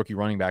lot of these rookie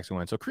running backs who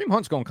went. So Kareem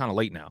Hunt's going kind of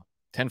late now.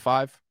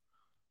 10-5.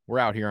 We're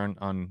out here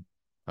on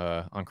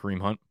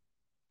Kareem Hunt.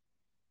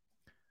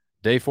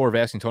 Day 4 of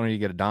asking Tony to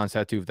get a Don's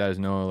tattoo, if that is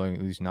no, like,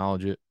 at least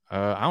acknowledge it.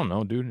 I don't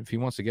know, dude. If he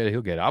wants to get it,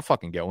 he'll get it. I'll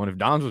fucking get one. If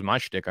Don's was my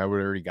shtick, I would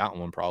have already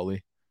gotten one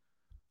probably.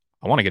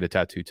 I want to get a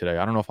tattoo today.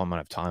 I don't know if I'm going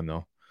to have time,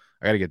 though.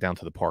 I got to get down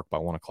to the park by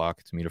 1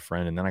 o'clock to meet a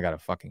friend, and then I got a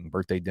fucking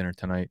birthday dinner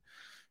tonight.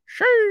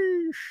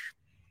 Sheesh.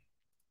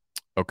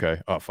 Okay.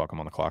 Oh, fuck. I'm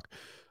on the clock.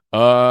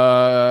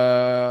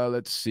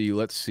 Let's see.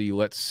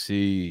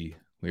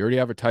 We already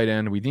have a tight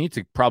end. We need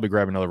to probably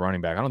grab another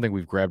running back. I don't think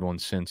we've grabbed one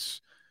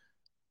since.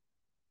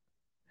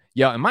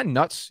 Yeah, am I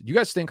nuts? Do you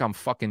guys think I'm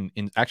fucking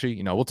in? Actually,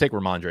 we'll take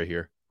Ramondre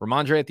here.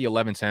 Ramondre at the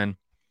 11-10.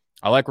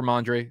 I like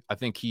Ramondre. I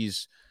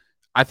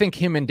think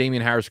him and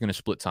Damian Harris are going to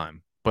split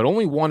time. But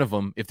only one of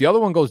them, if the other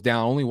one goes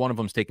down, only one of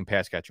them is taking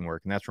pass catching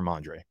work, and that's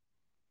Ramondre.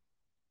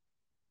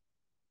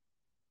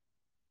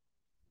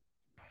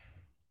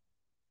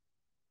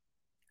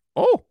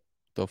 Oh,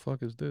 the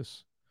fuck is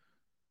this?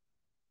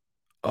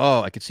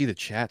 Oh, I can see the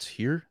chats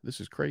here.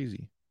 This is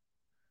crazy.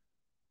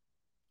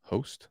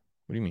 Host?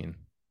 What do you mean?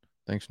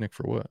 Thanks, Nick,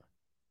 for what?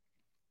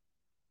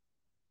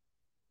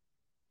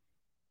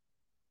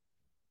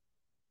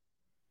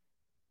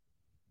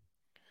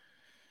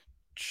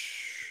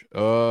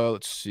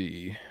 Let's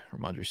see.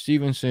 Ramondre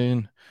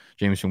Stevenson,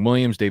 Jameson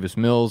Williams, Davis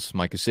Mills,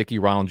 Mike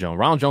Gesicki, Ronald Jones.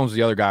 Ronald Jones is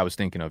the other guy I was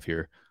thinking of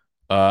here.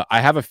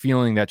 I have a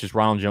feeling that just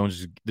Ronald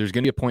Jones, there's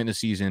going to be a point in the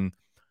season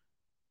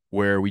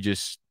where we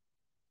just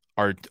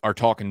are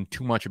talking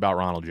too much about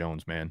Ronald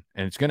Jones, man.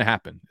 And it's going to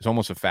happen. It's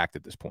almost a fact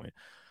at this point.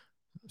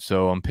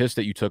 So I'm pissed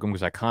that you took him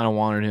because I kind of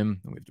wanted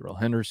him. We have Darrell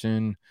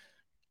Henderson.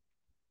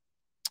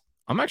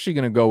 I'm actually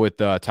going to go with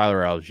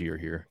Tyler Algier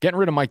here. Getting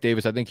rid of Mike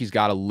Davis, I think he's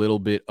got a little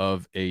bit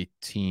of a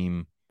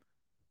team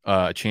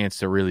chance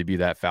to really be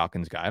that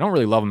Falcons guy. I don't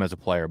really love him as a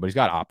player, but he's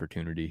got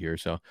opportunity here.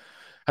 So how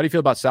do you feel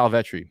about Sal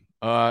Vetri?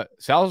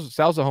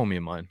 Sal's a homie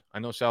of mine. I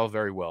know Sal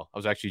very well. I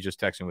was actually just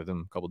texting with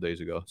him a couple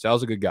days ago.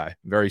 Sal's a good guy.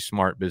 Very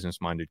smart,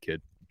 business-minded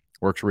kid.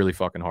 Works really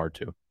fucking hard,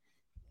 too.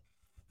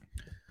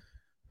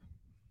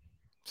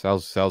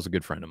 Sal's a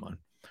good friend of mine.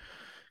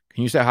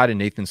 Can you say hi to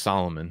Nathan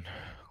Solomon?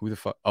 Who the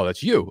fuck? Oh,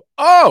 that's you.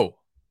 Oh!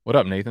 What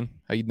up, Nathan?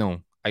 How you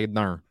doing?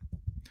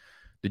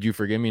 Did you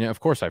forgive me? Of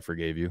course I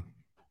forgave you.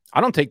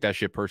 I don't take that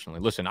shit personally.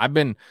 Listen, I've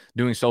been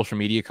doing social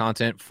media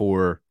content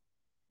for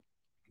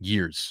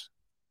years,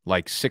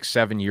 like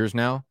 6-7 years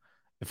now.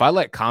 If I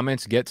let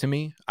comments get to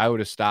me, I would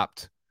have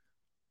stopped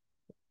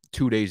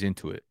 2 days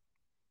into it.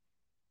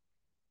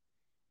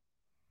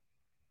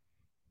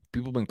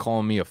 People have been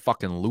calling me a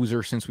fucking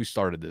loser since we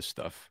started this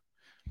stuff.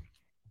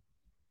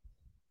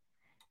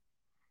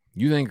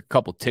 You think a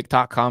couple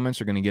TikTok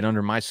comments are going to get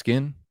under my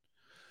skin?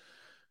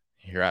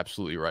 You're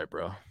absolutely right,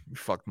 bro. You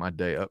fucked my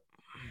day up.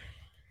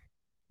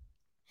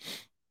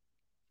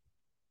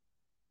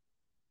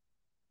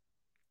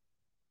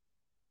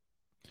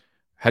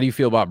 How do you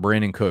feel about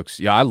Brandon Cooks?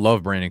 Yeah, I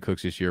love Brandon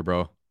Cooks this year,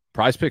 bro.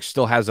 Prize Picks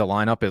still has a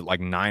lineup at like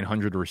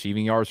 900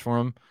 receiving yards for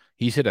him.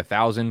 He's hit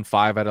 1,000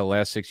 5 out of the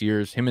last 6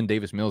 years. Him and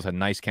Davis Mills had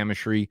nice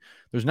chemistry.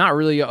 There's not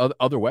really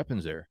other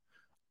weapons there.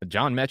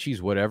 John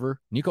Mechie's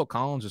whatever. Nico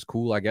Collins is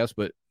cool, I guess,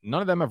 but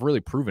none of them have really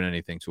proven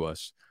anything to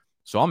us.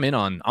 So I'm in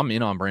on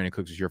Brandon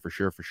Cooks this year for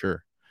sure.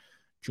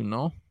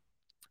 But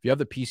if you have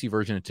the PC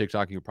version of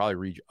TikTok, you could probably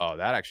read. Oh,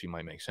 that actually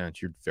might make sense.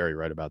 You're very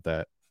right about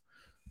that.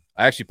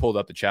 I actually pulled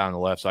up the chat on the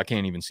left, so I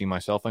can't even see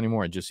myself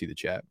anymore. I just see the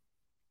chat.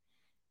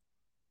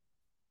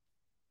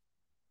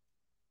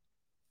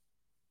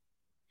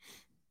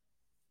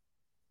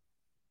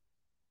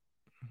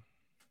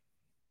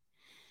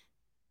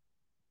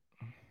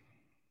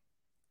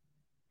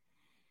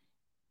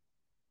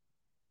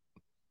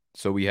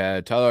 So we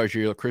had Tyler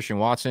Algier, Christian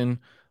Watson,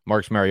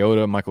 Marcus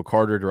Mariota, Michael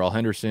Carter, Darrell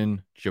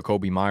Henderson,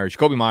 Jacoby Myers.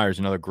 Jacoby Myers,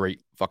 another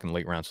great fucking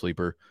late round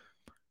sleeper.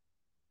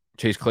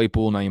 Chase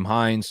Claypool, Naeem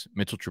Hines,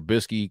 Mitchell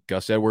Trubisky,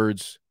 Gus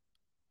Edwards,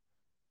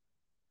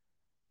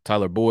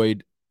 Tyler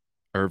Boyd,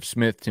 Irv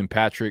Smith, Tim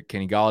Patrick,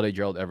 Kenny Golladay,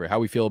 Gerald Everett. How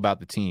we feel about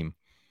the team?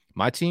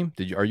 My team?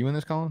 Are you in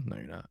this, Colin? No,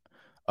 you're not.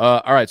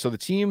 All right. So the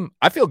team,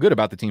 I feel good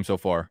about the team so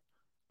far.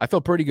 I feel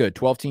pretty good.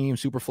 12 team,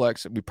 super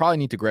flex. We probably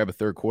need to grab a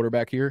third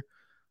quarterback here.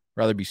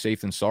 Rather be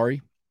safe than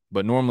sorry.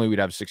 But normally we'd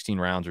have 16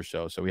 rounds or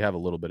so. So we have a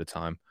little bit of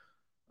time.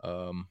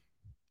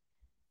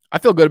 I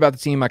feel good about the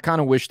team. I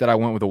kind of wish that I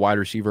went with a wide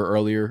receiver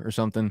earlier or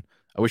something.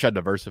 I wish I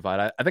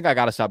diversified. I think I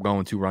got to stop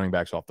going 2 running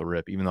backs off the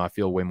rip, even though I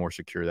feel way more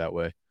secure that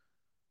way.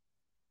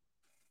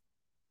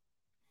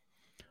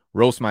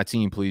 Roast my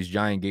team, please.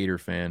 Giant Gator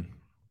fan.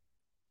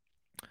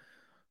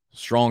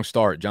 Strong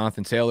start.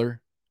 Jonathan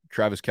Taylor,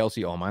 Travis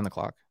Kelce. Oh, am I on the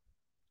clock?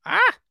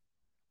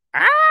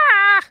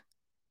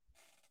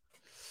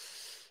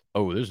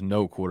 Oh, there's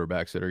no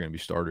quarterbacks that are going to be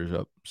starters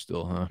up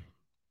still, huh?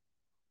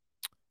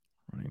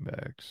 Running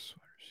backs.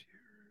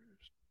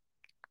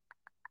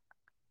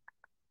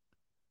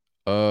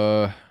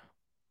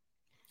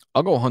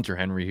 I'll go Hunter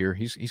Henry here.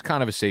 He's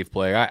kind of a safe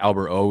play.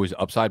 Albert O is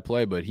upside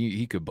play, but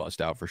he could bust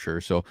out for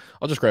sure. So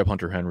I'll just grab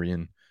Hunter Henry,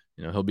 and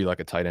he'll be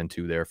like a tight end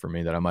 2 there for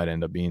me that I might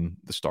end up being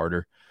the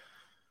starter.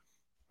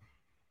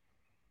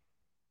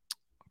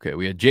 Okay,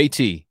 we had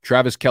JT,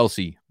 Travis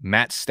Kelce,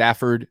 Matt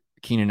Stafford,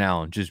 Keenan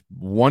Allen. Just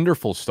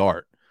wonderful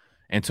start.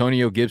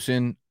 Antonio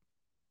Gibson,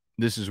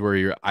 this is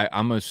where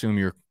I'm going to assume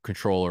your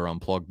controller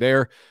unplugged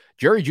there.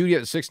 Jerry Jeudy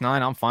at 6'9",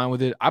 I'm fine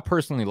with it. I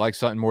personally like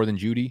Sutton more than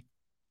Jeudy.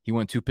 He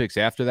went 2 picks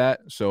after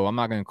that, so I'm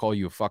not going to call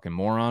you a fucking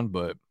moron,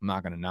 but I'm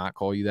not going to not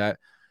call you that.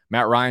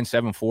 Matt Ryan,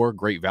 7'4",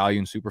 great value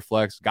in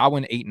Superflex.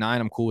 Godwin, 8'9",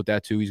 I'm cool with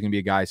that too. He's going to be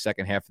a guy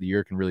second half of the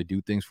year can really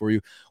do things for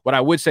you. What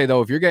I would say,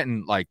 though, if you're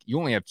getting, you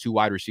only have 2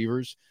 wide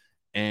receivers,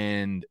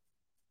 and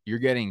you're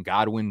getting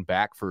Godwin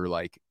back for,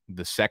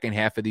 the second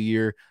half of the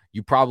year,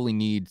 you probably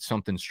need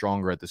something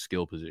stronger at the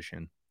skill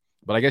position.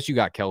 But I guess you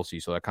got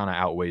Kelce, so that kind of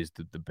outweighs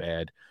the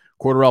bad.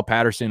 Cordarrelle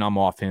Patterson, I'm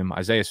off him.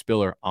 Isaiah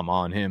Spiller, I'm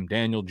on him.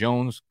 Daniel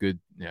Jones, good.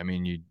 I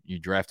mean, you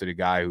drafted a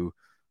guy who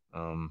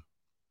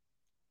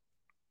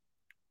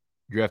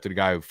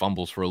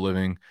fumbles for a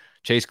living.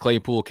 Chase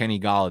Claypool, Kenny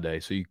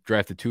Golladay. So you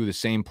drafted 2 of the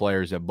same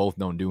players that both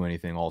don't do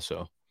anything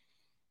also.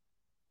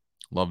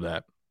 Love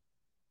that.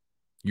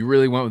 You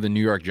really went with the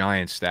New York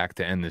Giants stack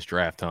to end this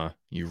draft, huh?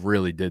 You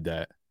really did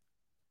that.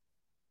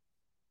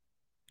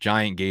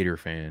 Giant Gator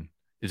fan.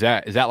 Is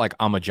that like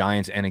I'm a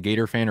Giants and a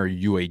Gator fan, or are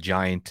you a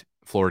giant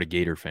Florida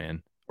Gator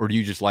fan? Or do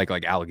you just like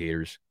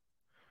alligators?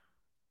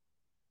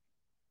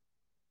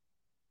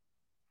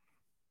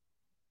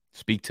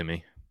 Speak to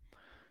me.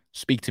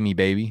 Speak to me,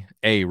 baby.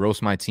 Hey,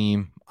 roast my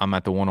team. I'm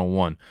at the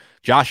 101.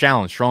 Josh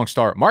Allen, strong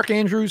start. Mark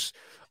Andrews,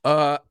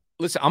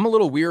 listen, I'm a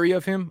little weary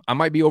of him. I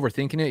might be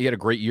overthinking it. He had a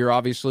great year,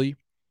 obviously.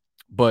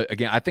 But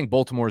again, I think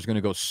Baltimore is going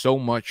to go so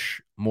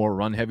much more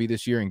run heavy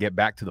this year and get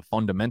back to the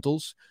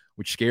fundamentals,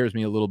 which scares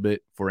me a little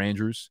bit for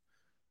Andrews.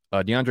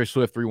 DeAndre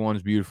Swift, 3-1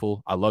 is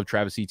beautiful. I love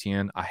Travis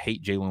Etienne. I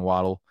hate Jalen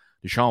Waddle.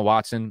 Deshaun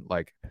Watson,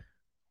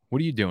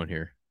 what are you doing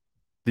here?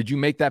 Did you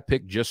make that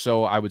pick just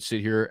so I would sit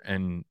here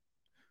and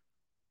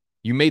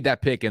you made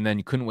that pick and then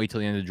you couldn't wait till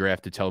the end of the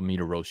draft to tell me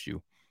to roast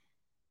you?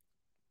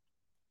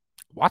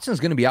 Watson's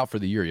going to be out for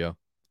the year, yo.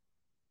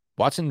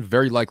 Watson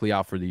very likely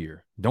out for the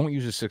year. Don't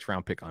use a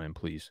 6th-round pick on him,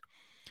 please.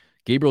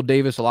 Gabriel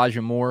Davis, Elijah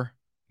Moore,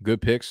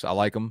 good picks. I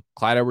like them.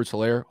 Clyde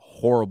Edwards-Helaire,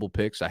 horrible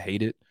picks. I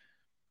hate it.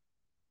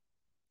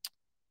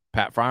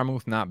 Pat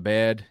Freiermuth, not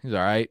bad. He's all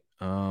right.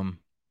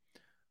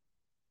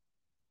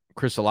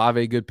 Chris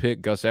Olave, good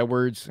pick. Gus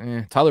Edwards.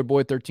 Tyler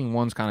Boyd,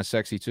 13-1 is kind of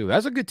sexy too.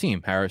 That's a good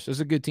team, Harris. That's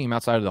a good team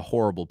outside of the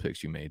horrible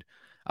picks you made.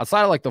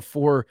 Outside of the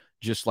 4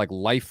 just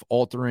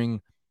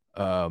life-altering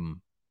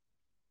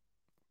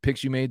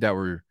picks you made that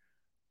were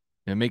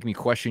make me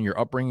question your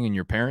upbringing and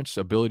your parents'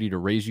 ability to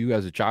raise you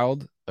as a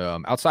child.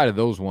 Outside of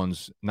those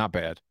ones, not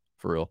bad,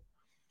 for real.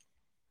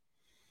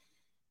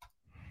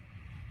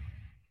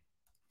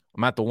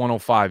 I'm at the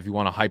 105 if you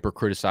want to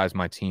hyper-criticize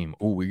my team.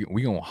 Oh, we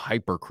going to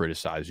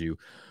hyper-criticize you.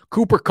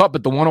 Cooper Kupp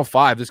at the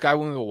 105. This guy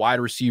went with a wide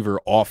receiver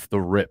off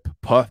the rip.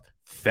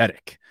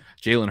 Pathetic.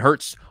 Jalen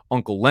Hurts,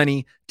 Uncle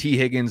Lenny, T.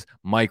 Higgins,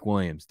 Mike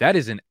Williams. That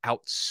is an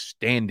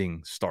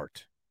outstanding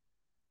start.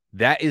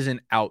 That is an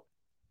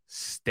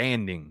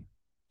outstanding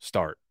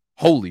start.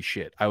 Holy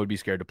shit. I would be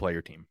scared to play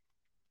your team.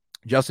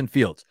 Justin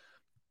Fields.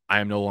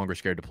 I am no longer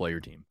scared to play your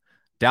team.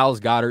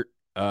 Dallas Goedert.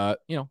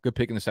 Good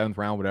pick in the 7th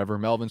round, whatever.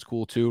 Melvin's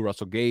cool too.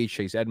 Russell Gage,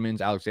 Chase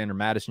Edmonds, Alexander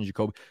Madison,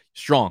 Jacoby.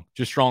 Strong.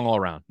 Just strong all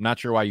around. Not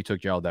sure why you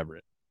took Gerald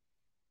Everett.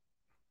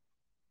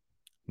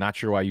 Not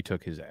sure why you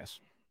took his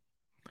ass.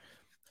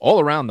 All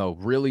around, though,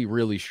 really,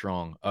 really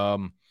strong.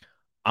 I'm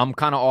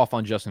kind of off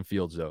on Justin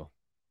Fields, though.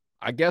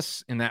 I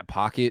guess in that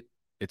pocket,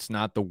 it's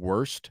not the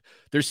worst.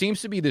 There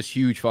seems to be this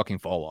huge fucking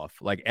fall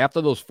off.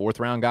 After those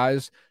 4th round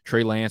guys,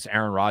 Trey Lance,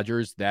 Aaron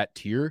Rodgers, that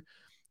tier,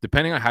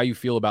 depending on how you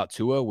feel about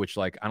Tua, which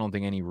like I don't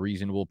think any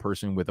reasonable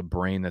person with a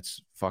brain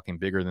that's fucking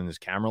bigger than this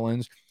camera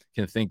lens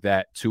can think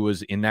that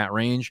Tua's in that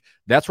range.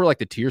 That's where like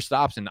the tier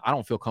stops, and I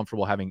don't feel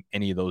comfortable having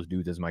any of those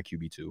dudes as my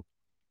QB2.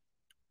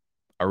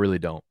 I really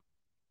don't.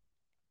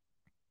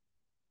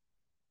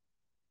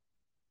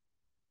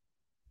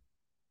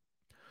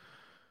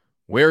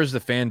 Where is the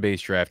fan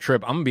base draft?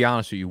 Trip, I'm gonna be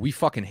honest with you. We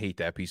fucking hate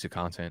that piece of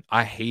content.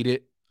 I hate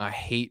it. I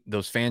hate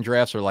those fan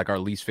drafts are like our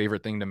least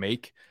favorite thing to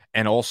make.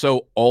 And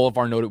also all of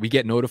our we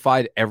get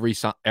notified every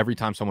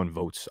time someone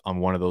votes on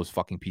one of those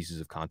fucking pieces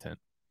of content.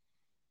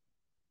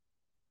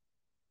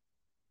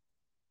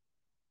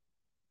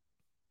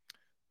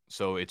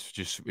 So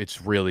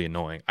it's really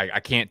annoying. I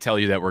can't tell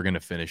you that we're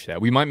gonna finish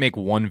that. We might make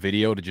one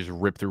video to just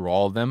rip through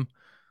all of them,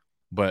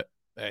 but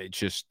it's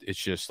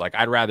just like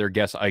I'd rather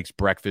guess Ike's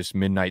breakfast,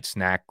 midnight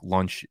snack,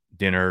 lunch,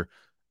 dinner,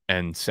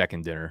 and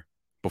second dinner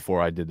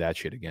before I did that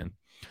shit again.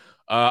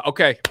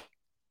 Okay,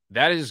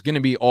 that is going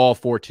to be all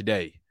for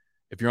today.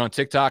 If you're on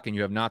TikTok and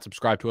you have not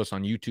subscribed to us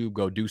on YouTube,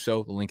 go do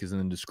so. The link is in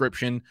the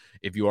description.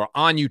 If you are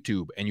on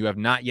YouTube and you have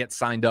not yet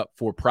signed up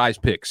for Prize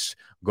Picks,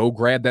 go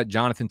grab that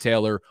Jonathan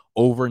Taylor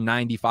over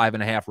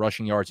 95.5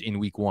 rushing yards in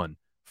week 1.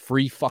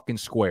 Free fucking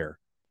square.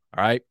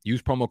 All right.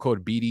 Use promo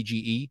code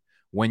BDGE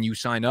when you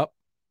sign up.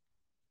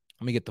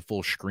 Let me get the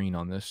full screen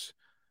on this.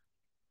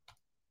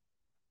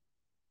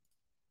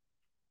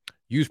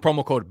 Use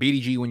promo code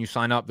BDG when you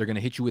sign up. They're going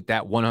to hit you with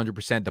that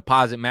 100%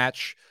 deposit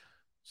match.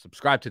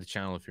 Subscribe to the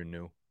channel if you're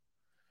new.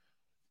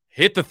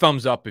 Hit the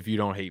thumbs up if you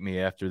don't hate me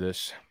after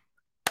this.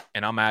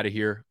 And I'm out of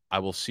here. I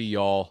will see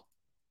y'all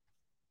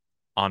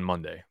on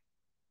Monday.